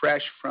of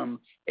fresh from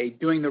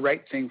doing the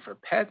right thing for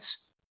pets,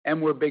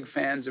 and we're big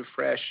fans of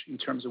fresh in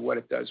terms of what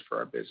it does for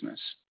our business.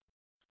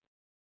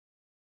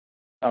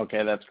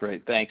 Okay, that's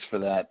great. Thanks for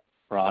that,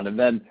 Ron. And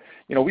then,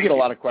 we get a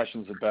lot of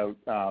questions about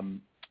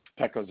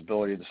Petco's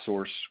ability to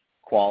source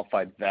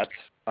qualified vets.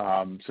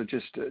 So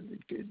just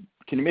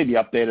can you maybe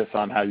update us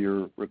on how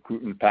your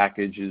recruitment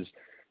package is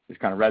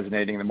kind of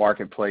resonating in the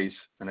marketplace?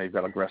 I know you've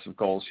got aggressive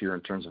goals here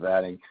in terms of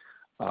adding,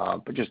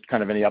 but just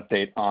kind of any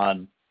update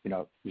on,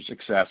 your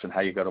success and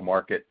how you go to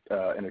market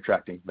in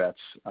attracting vets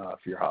for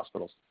your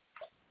hospitals.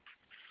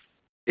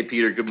 Hey,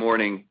 Peter, good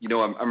morning.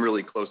 I'm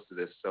really close to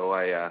this, so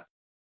I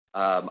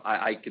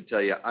could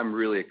tell you I'm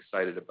really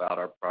excited about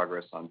our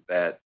progress on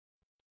vet.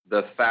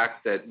 The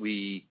fact that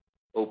we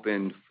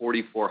opened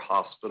 44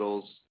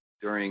 hospitals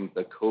during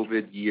the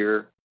COVID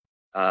year,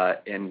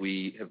 and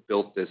we have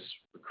built this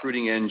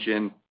recruiting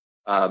engine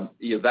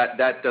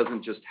that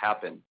doesn't just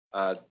happen.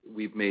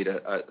 We've made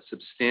a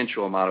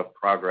substantial amount of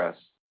progress.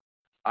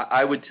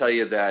 I would tell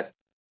you that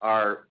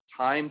our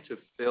time to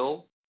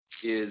fill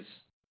is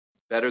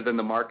better than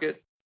the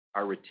market.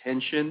 Our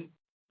retention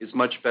is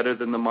much better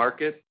than the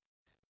market.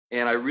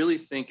 And I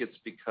really think it's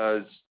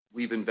because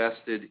we've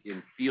invested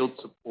in field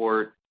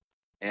support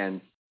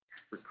and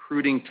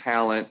recruiting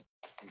talent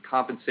and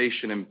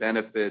compensation and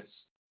benefits,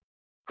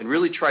 and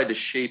really tried to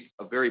shape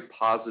a very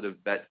positive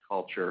vet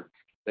culture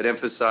that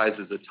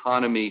emphasizes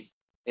autonomy.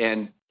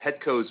 And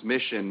Petco's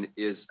mission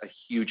is a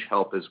huge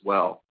help as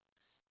well.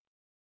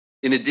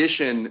 In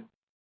addition,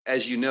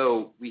 as you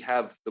know, we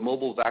have the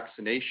mobile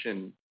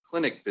vaccination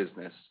clinic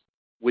business,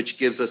 which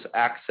gives us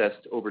access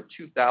to over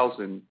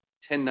 2,000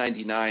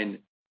 1099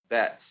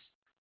 vets,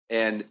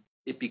 and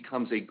it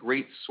becomes a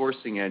great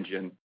sourcing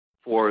engine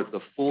for the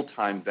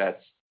full-time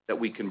vets that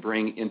we can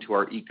bring into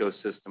our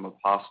ecosystem of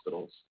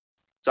hospitals.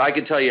 So I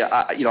can tell you,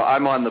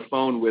 I'm on the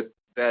phone with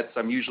vets.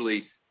 I'm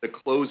usually the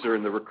closer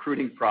in the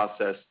recruiting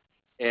process,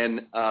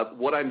 and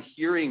what I'm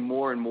hearing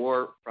more and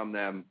more from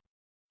them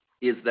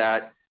is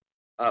that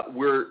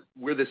we're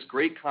this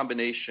great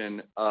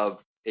combination of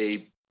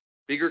a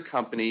bigger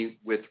company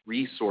with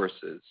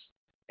resources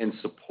and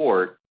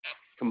support,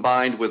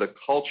 combined with a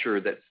culture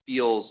that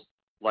feels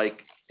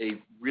like a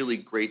really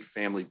great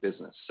family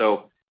business.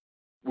 So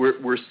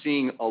we're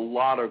seeing a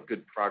lot of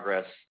good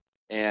progress,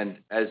 and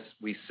as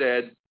we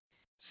said,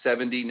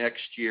 70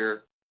 next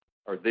year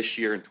or this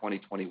year in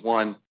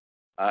 2021,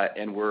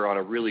 and we're on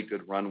a really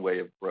good runway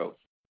of growth.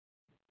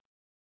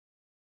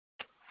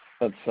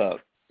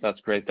 That's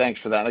great. Thanks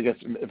for that. I guess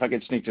if I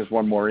could sneak just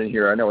one more in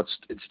here. I know it's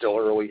still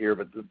early here,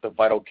 but the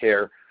Vital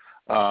Care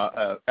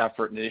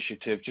effort and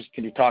initiative, just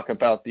can you talk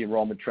about the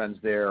enrollment trends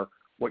there,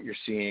 what you're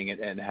seeing,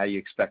 and how you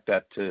expect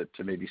that to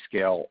maybe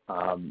scale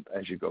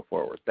as you go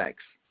forward?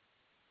 Thanks.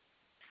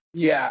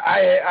 Yeah,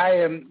 I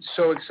am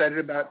so excited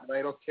about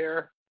Vital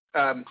Care.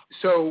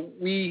 So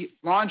we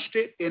launched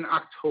it in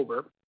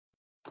October,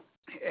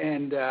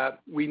 and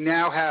we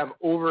now have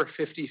over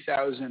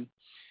 50,000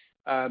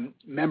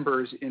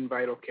 members in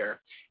Vital Care.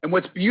 And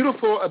what's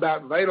beautiful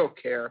about Vital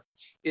Care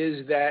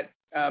is that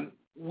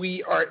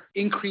we are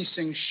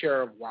increasing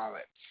share of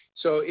wallet.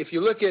 So if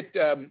you look at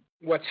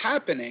what's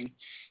happening,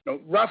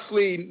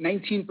 roughly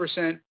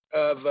 19%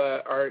 of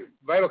our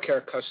Vital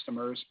Care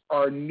customers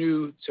are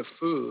new to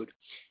food,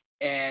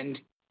 and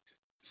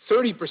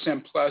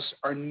 30% plus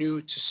are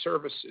new to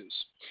services.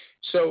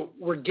 So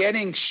we're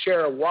getting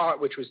share of wallet,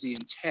 which was the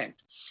intent.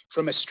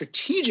 From a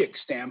strategic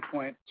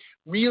standpoint,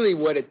 really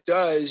what it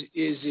does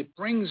is it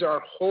brings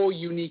our whole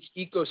unique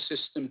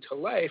ecosystem to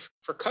life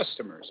for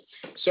customers.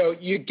 So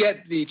you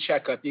get the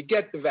checkup, you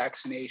get the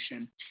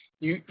vaccination,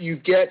 you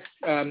get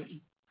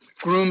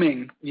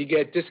grooming, you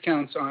get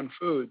discounts on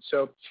food.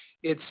 So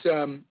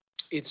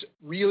it's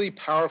really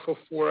powerful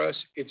for us.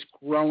 It's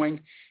growing.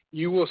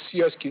 You will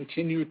see us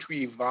continue to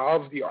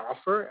evolve the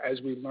offer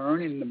as we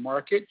learn in the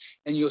market,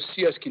 and you'll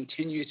see us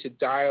continue to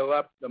dial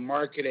up the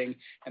marketing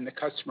and the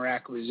customer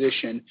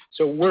acquisition.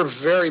 So we're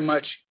very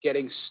much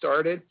getting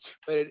started,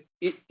 but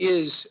it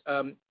is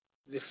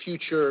the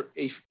future,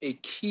 a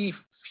key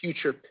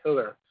future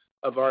pillar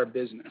of our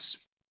business.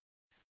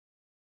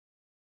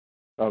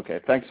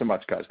 Okay, thanks so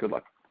much, guys. Good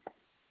luck.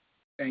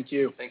 Thank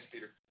you. Thanks,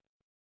 Peter.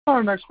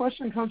 Our next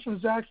question comes from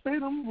Zach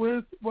Fadem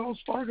with Wells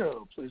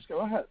Fargo. Please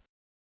go ahead.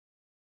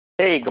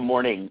 Hey, good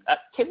morning.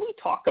 Can we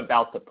talk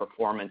about the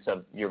performance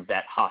of your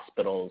vet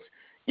hospitals?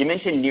 You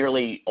mentioned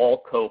nearly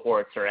all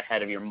cohorts are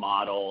ahead of your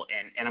model,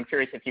 and I'm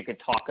curious if you could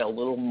talk a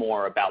little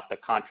more about the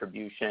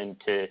contribution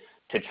to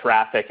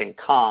traffic and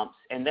comps.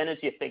 And then as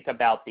you think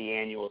about the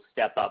annual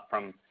step up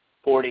from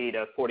 40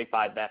 to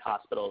 45 vet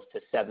hospitals to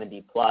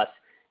 70 plus,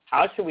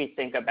 how should we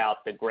think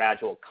about the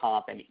gradual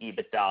comp and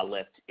EBITDA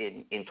lift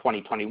in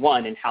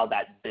 2021 and how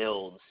that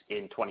builds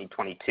in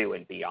 2022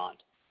 and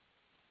beyond?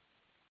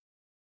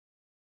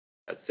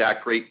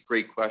 Zach,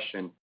 great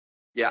question.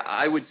 Yeah,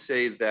 I would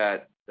say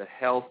that the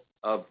health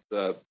of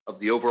the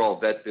overall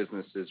vet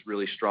business is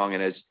really strong,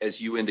 and as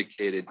you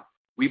indicated,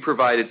 we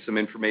provided some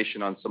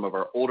information on some of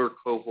our older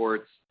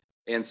cohorts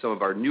and some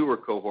of our newer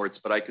cohorts,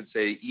 but I could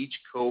say each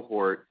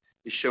cohort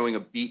is showing a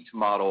beat to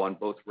model on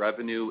both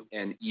revenue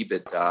and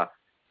EBITDA,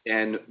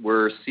 and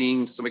we're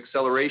seeing some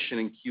acceleration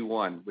in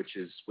Q1, which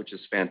is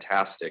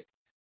fantastic.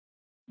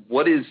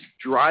 What is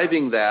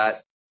driving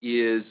that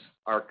is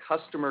our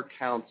customer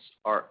counts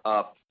are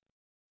up.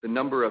 The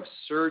number of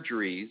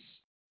surgeries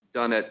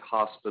done at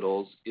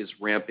hospitals is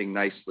ramping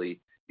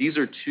nicely. These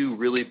are two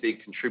really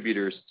big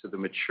contributors to the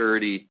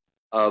maturity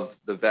of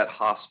the vet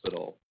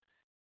hospital.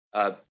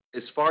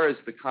 As far as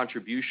the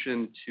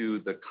contribution to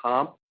the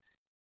comp,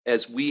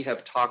 as we have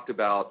talked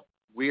about,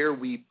 where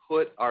we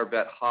put our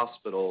vet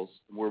hospitals,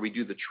 where we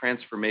do the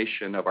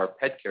transformation of our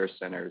pet care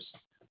centers,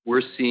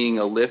 we're seeing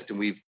a lift, and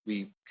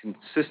we've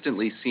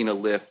consistently seen a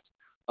lift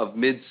of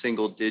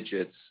mid-single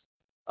digits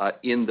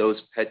in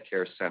those pet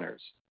care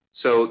centers.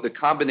 So the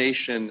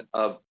combination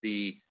of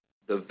the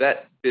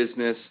vet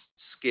business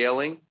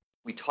scaling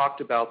we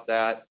talked about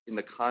that in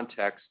the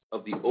context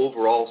of the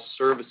overall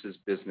services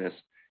business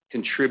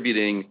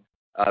contributing,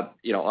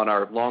 on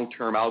our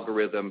long-term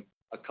algorithm,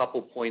 a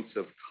couple points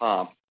of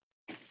comp.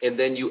 And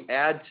then you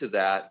add to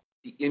that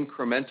the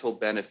incremental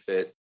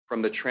benefit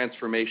from the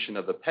transformation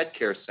of the pet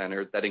care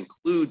center that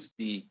includes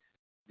the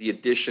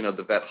addition of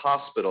the vet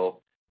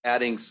hospital,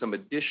 adding some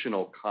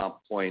additional comp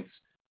points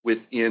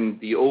within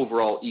the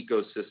overall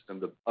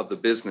ecosystem of the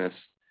business.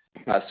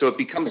 So it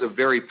becomes a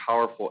very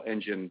powerful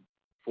engine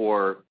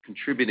for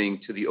contributing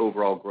to the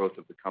overall growth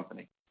of the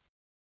company.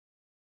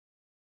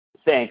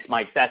 Thanks,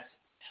 Mike. That's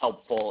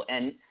helpful.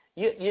 And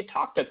you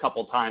talked a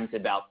couple times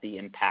about the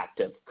impact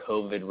of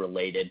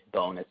COVID-related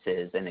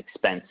bonuses and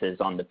expenses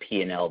on the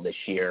P&L this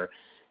year.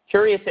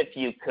 Curious if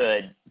you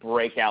could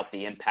break out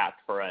the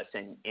impact for us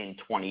in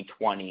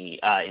 2020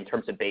 in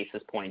terms of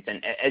basis points.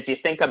 And as you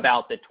think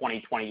about the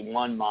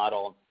 2021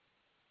 model,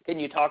 can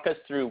you talk us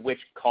through which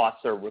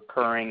costs are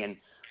recurring and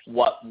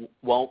what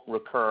won't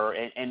recur,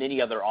 and any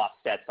other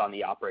offsets on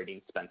the operating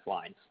expense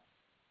lines?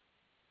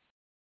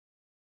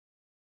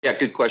 Yeah,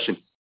 good question.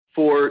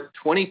 For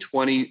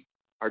 2020,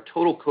 our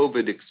total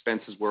COVID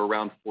expenses were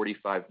around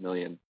 $45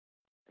 million.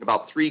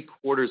 About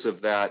 3/4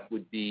 of that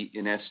would be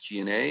in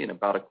SG&A, and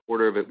about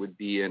 1/4 of it would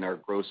be in our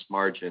gross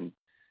margin.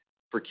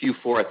 For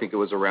Q4, I think it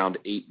was around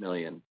 $8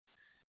 million.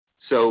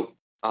 So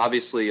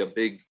obviously a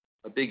big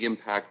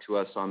impact to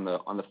us on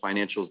the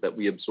financials that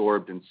we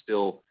absorbed and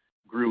still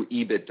grew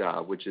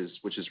EBITDA, which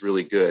is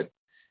really good.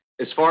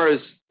 As far as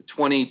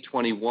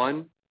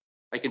 2021,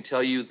 I can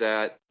tell you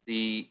that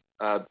the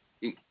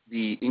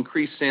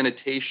increased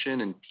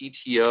sanitation and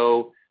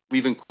PTO,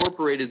 we've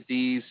incorporated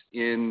these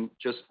in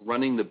just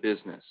running the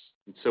business.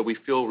 And so we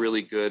feel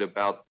really good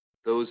about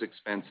those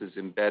expenses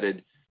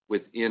embedded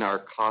within our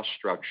cost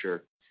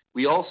structure.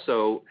 We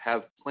also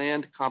have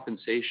planned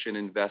compensation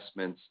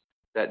investments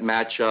that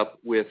match up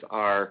with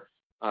our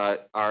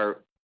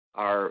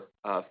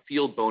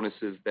field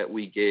bonuses that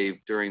we gave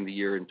during the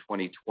year in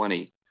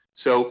 2020.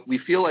 So we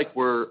feel like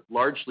we're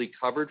largely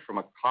covered from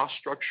a cost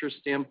structure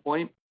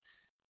standpoint.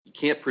 You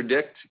can't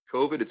predict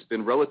COVID. It's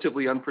been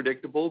relatively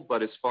unpredictable,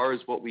 but as far as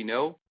what we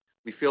know,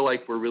 we feel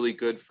like we're really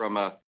good from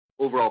a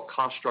overall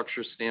cost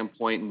structure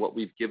standpoint and what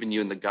we've given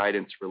you in the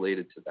guidance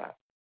related to that.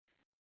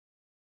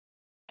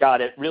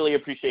 Got it. Really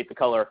appreciate the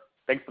color.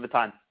 Thanks for the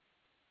time.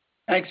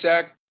 Thanks,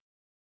 Zach.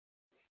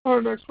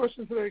 Our next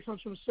question today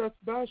comes from Seth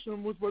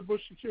Basham with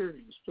Wedbush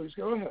Securities. Please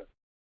go ahead.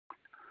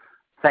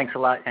 Thanks a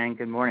lot, and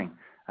good morning.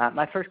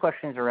 My first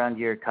question is around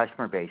your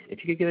customer base.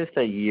 If you could give us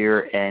a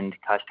year-end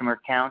customer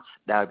counts,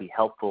 that would be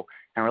helpful.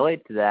 And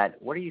related to that,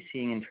 what are you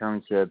seeing in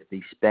terms of the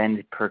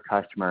spend per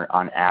customer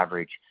on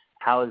average?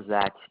 How has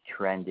that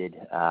trended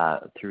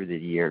through the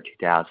year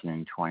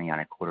 2020 on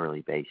a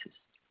quarterly basis?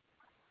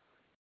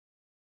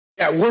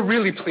 Yeah, we're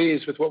really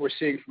pleased with what we're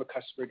seeing from a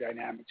customer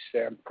dynamics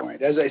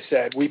standpoint. As I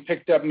said, we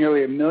picked up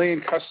nearly 1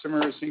 million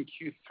customers in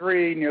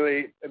Q3,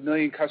 nearly 1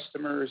 million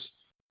customers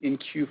in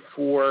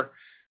Q4.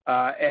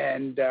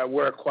 And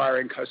we're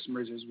acquiring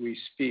customers as we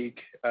speak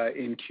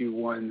in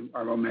Q1.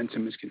 Our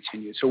momentum has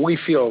continued. So we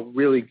feel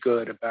really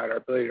good about our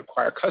ability to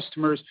acquire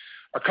customers.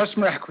 Our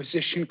customer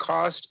acquisition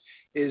cost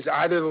is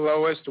either the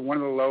lowest or one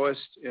of the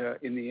lowest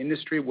in the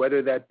industry,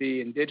 whether that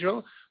be in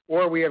digital,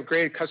 or we have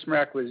great customer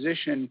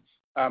acquisition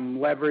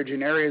leverage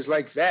in areas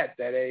like vet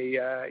that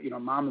a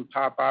mom and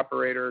pop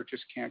operator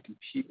just can't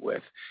compete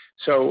with.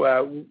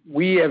 So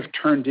we have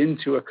turned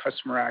into a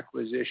customer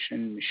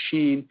acquisition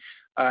machine.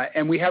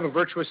 And we have a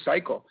virtuous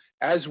cycle.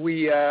 As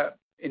we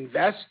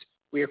invest,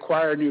 we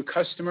acquire new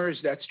customers.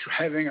 That's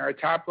driving our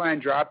top line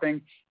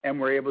dropping, and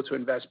we're able to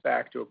invest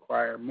back to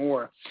acquire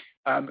more.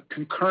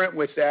 Concurrent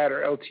with that,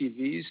 our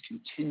LTVs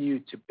continue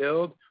to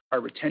build.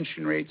 Our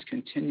retention rates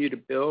continue to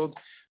build.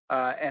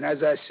 And as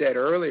I said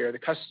earlier, the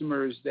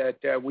customers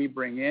that we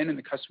bring in and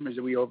the customers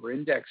that we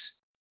over-index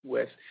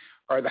with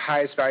are the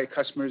highest value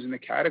customers in the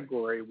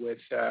category with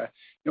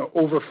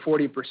over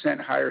 40%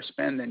 higher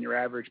spend than your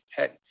average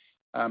pet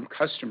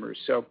customers.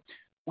 So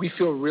we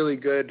feel really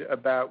good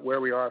about where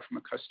we are from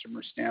a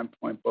customer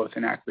standpoint, both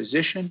in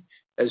acquisition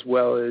as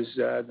well as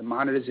the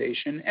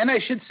monetization. And I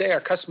should say our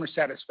customer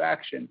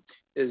satisfaction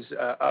is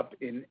up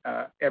in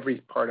every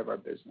part of our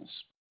business.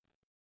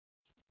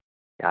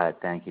 Got it.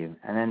 Thank you.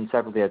 And then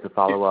separately, as a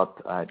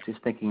follow-up,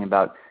 just thinking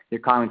about your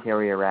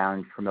commentary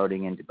around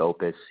promoting into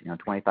BOPUS,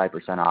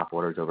 25% off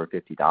orders over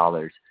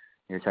 $50.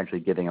 You're essentially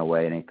giving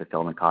away any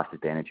fulfillment cost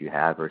advantage you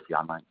have versus the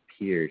online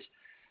peers.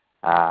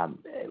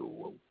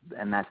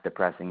 And that's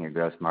depressing your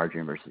gross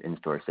margin versus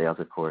in-store sales,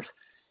 of course.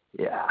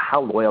 Yeah,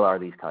 how loyal are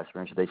these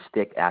customers? Do they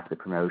stick after the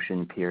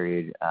promotion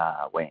period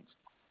wanes?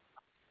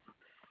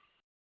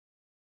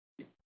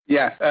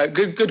 Yeah,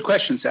 good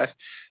question, Seth.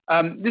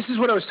 This is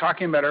what I was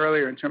talking about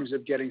earlier in terms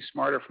of getting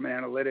smarter from an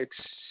analytics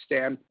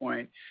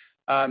standpoint.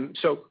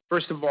 So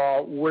first of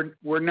all,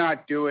 we're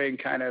not doing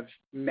kind of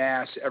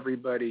mass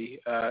everybody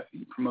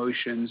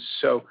promotions.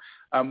 So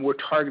we're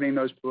targeting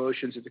those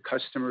promotions at the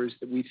customers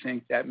that we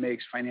think that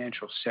makes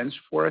financial sense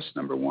for us,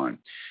 number one.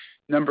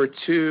 Number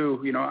two,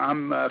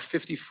 I'm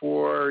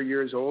 54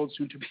 years old,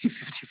 soon to be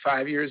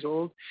 55 years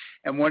old.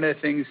 And one of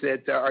the things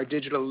that our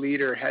digital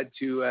leader had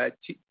to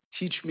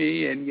teach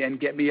me and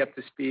get me up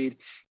to speed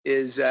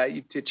is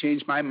to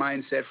change my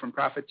mindset from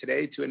profit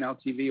today to an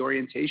LTV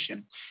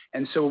orientation.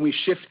 And so when we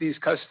shift these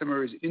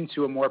customers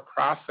into a more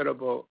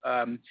profitable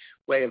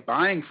way of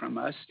buying from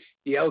us,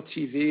 the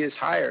LTV is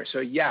higher. So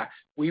yeah,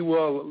 we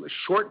will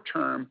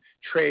short-term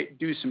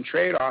do some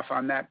trade-off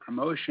on that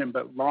promotion,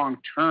 but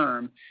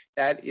long-term,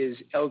 that is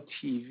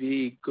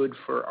LTV good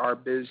for our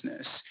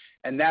business.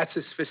 And that's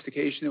a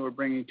sophistication that we're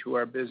bringing to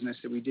our business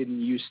that we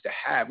didn't used to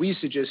have. We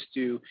used to just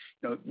do,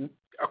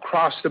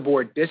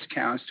 across-the-board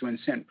discounts to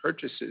incent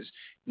purchases.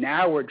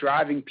 Now we're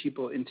driving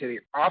people into the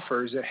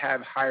offers that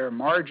have higher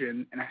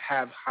margin and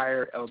have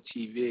higher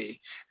LTV.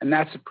 And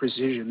that's a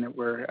precision that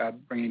we're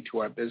bringing to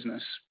our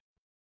business.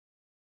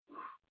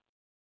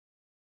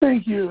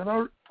 Thank you. And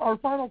our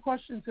final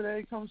question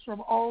today comes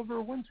from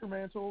Oliver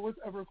Wintermantel with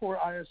Evercore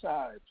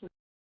ISI.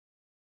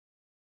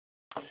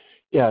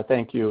 Yeah,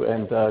 thank you,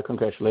 and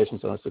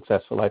congratulations on a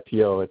successful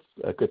IPO.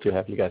 It's good to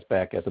have you guys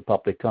back as a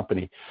public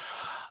company.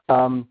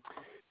 I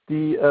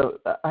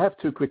have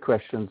two quick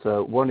questions.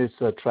 One is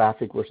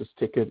traffic versus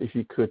ticket. If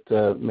you could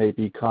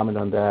maybe comment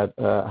on that,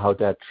 how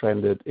that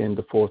trended in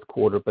the fourth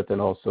quarter, but then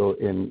also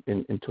in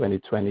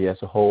 2020 as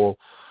a whole.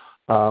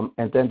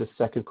 And then the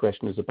second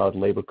question is about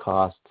labor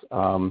costs.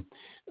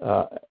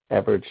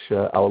 Average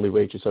hourly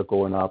wages are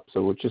going up,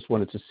 so we just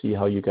wanted to see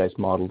how you guys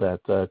model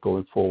that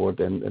going forward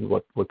and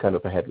what kind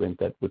of a headwind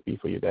that would be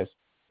for you guys.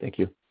 Thank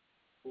you.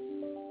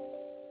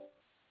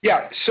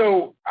 Yeah,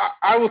 so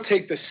I will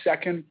take the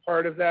second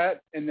part of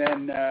that, and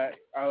then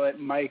I'll let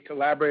Mike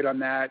elaborate on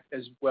that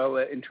as well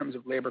in terms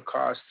of labor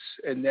costs,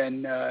 and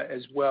then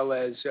as well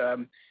as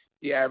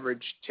the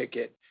average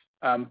ticket.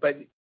 But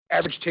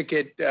average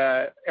ticket,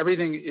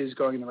 everything is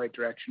going in the right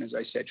direction. As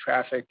I said,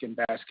 traffic and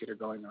basket are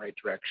going in the right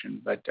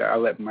direction, but I'll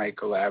let Mike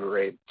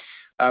elaborate.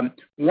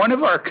 One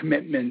of our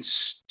commitments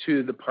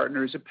to the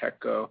partners at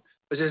Petco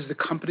was as the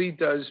company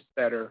does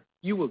better,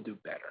 you will do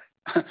better.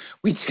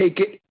 We take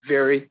it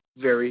very,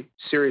 very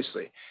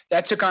seriously.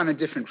 That took on a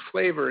different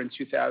flavor in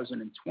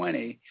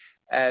 2020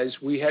 as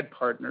we had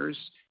partners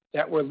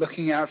that were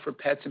looking out for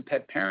pets and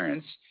pet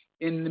parents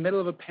in the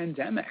middle of a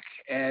pandemic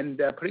and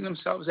putting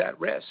themselves at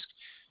risk.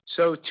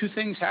 So two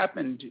things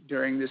happened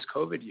during this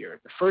COVID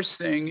year. The first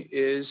thing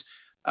is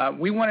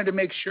we wanted to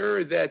make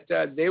sure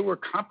that they were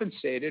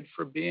compensated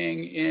for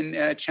being in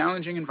a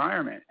challenging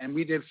environment. And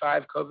we did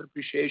 5 COVID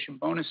appreciation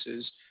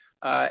bonuses.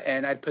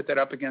 And I'd put that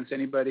up against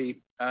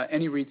anybody,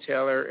 any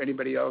retailer,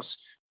 anybody else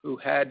who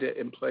had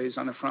employees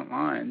on the front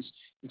lines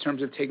in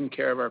terms of taking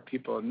care of our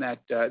people. And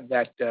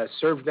that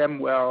served them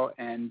well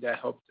and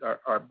helped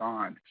our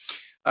bond.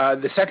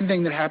 The second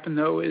thing that happened,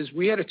 though, is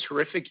we had a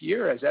terrific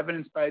year, as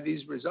evidenced by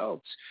these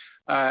results.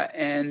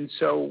 And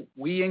so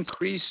we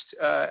increased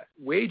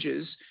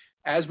wages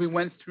as we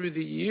went through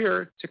the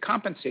year to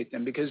compensate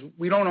them, because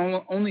we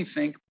don't only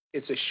think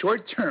it's a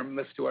short-term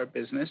lift to our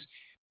business.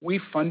 We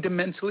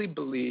fundamentally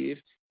believe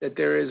that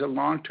there is a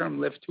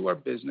long-term lift to our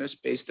business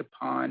based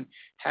upon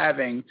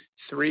having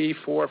 3,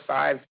 4,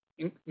 5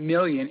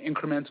 million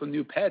incremental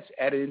new pets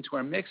added into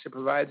our mix that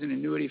provides an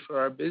annuity for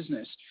our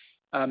business.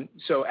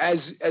 So as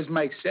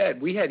Mike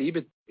said, we had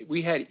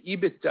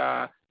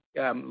EBITDA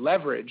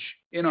leverage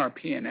in our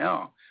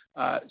P&L.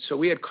 So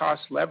we had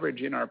cost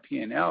leverage in our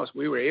P&Ls.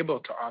 We were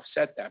able to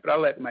offset that. But I'll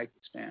let Mike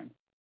expand.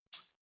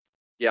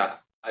 Yeah,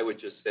 I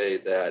would just say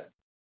that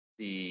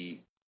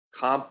the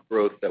comp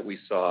growth that we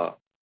saw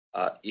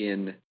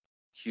in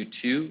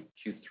Q2,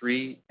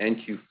 Q3, and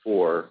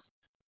Q4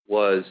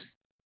 was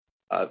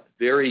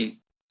very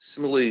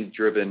similarly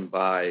driven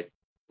by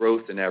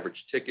growth in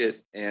average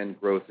ticket and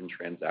growth in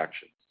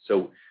transactions.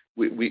 So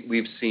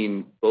we've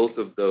seen both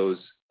of those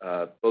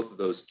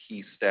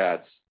key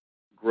stats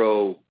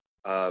grow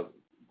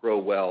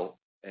well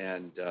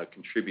and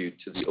contribute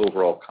to the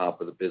overall comp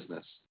of the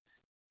business.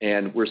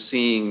 And we're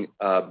seeing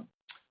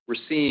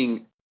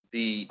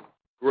the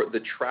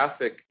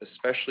traffic,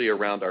 especially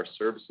around our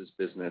services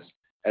business,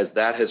 as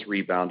that has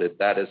rebounded.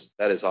 That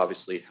has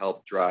obviously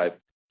helped drive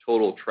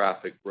total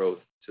traffic growth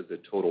to the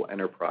total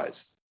enterprise.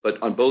 But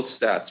on both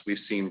stats, we've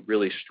seen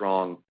really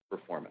strong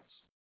performance.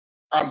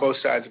 On both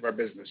sides of our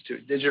business, too,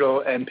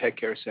 digital and pet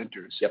care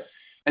centers. Yep.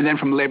 And then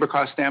from a labor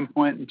cost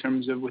standpoint, in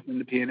terms of within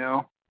the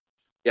P&L?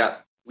 Yeah,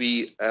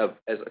 we have,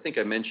 as I think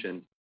I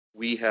mentioned,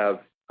 we've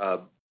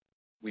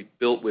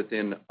built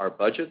within our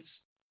budgets,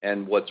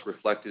 and what's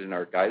reflected in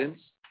our guidance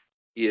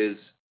is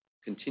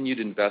continued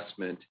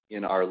investment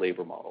in our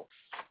labor model.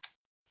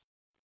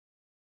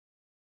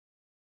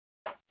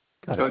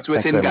 So it's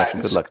within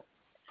guidance. Good luck.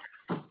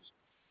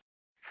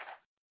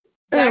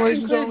 Ladies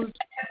and gentlemen,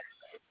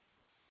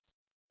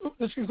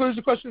 this concludes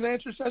the question and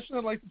answer session.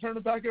 I'd like to turn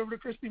it back over to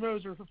Christy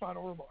Moser for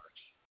final remarks.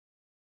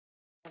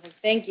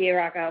 Thank you,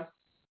 Rocco.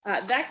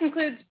 That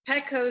concludes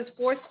Petco's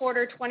fourth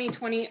quarter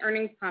 2020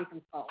 earnings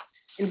conference call.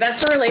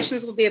 Investor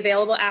Relations will be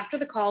available after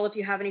the call if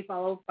you have any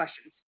follow-up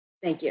questions.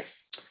 Thank you.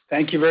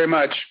 Thank you very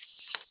much.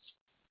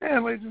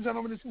 And ladies and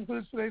gentlemen, this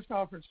concludes today's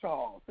conference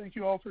call. Thank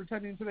you all for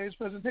attending today's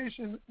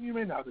presentation. You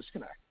may now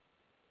disconnect.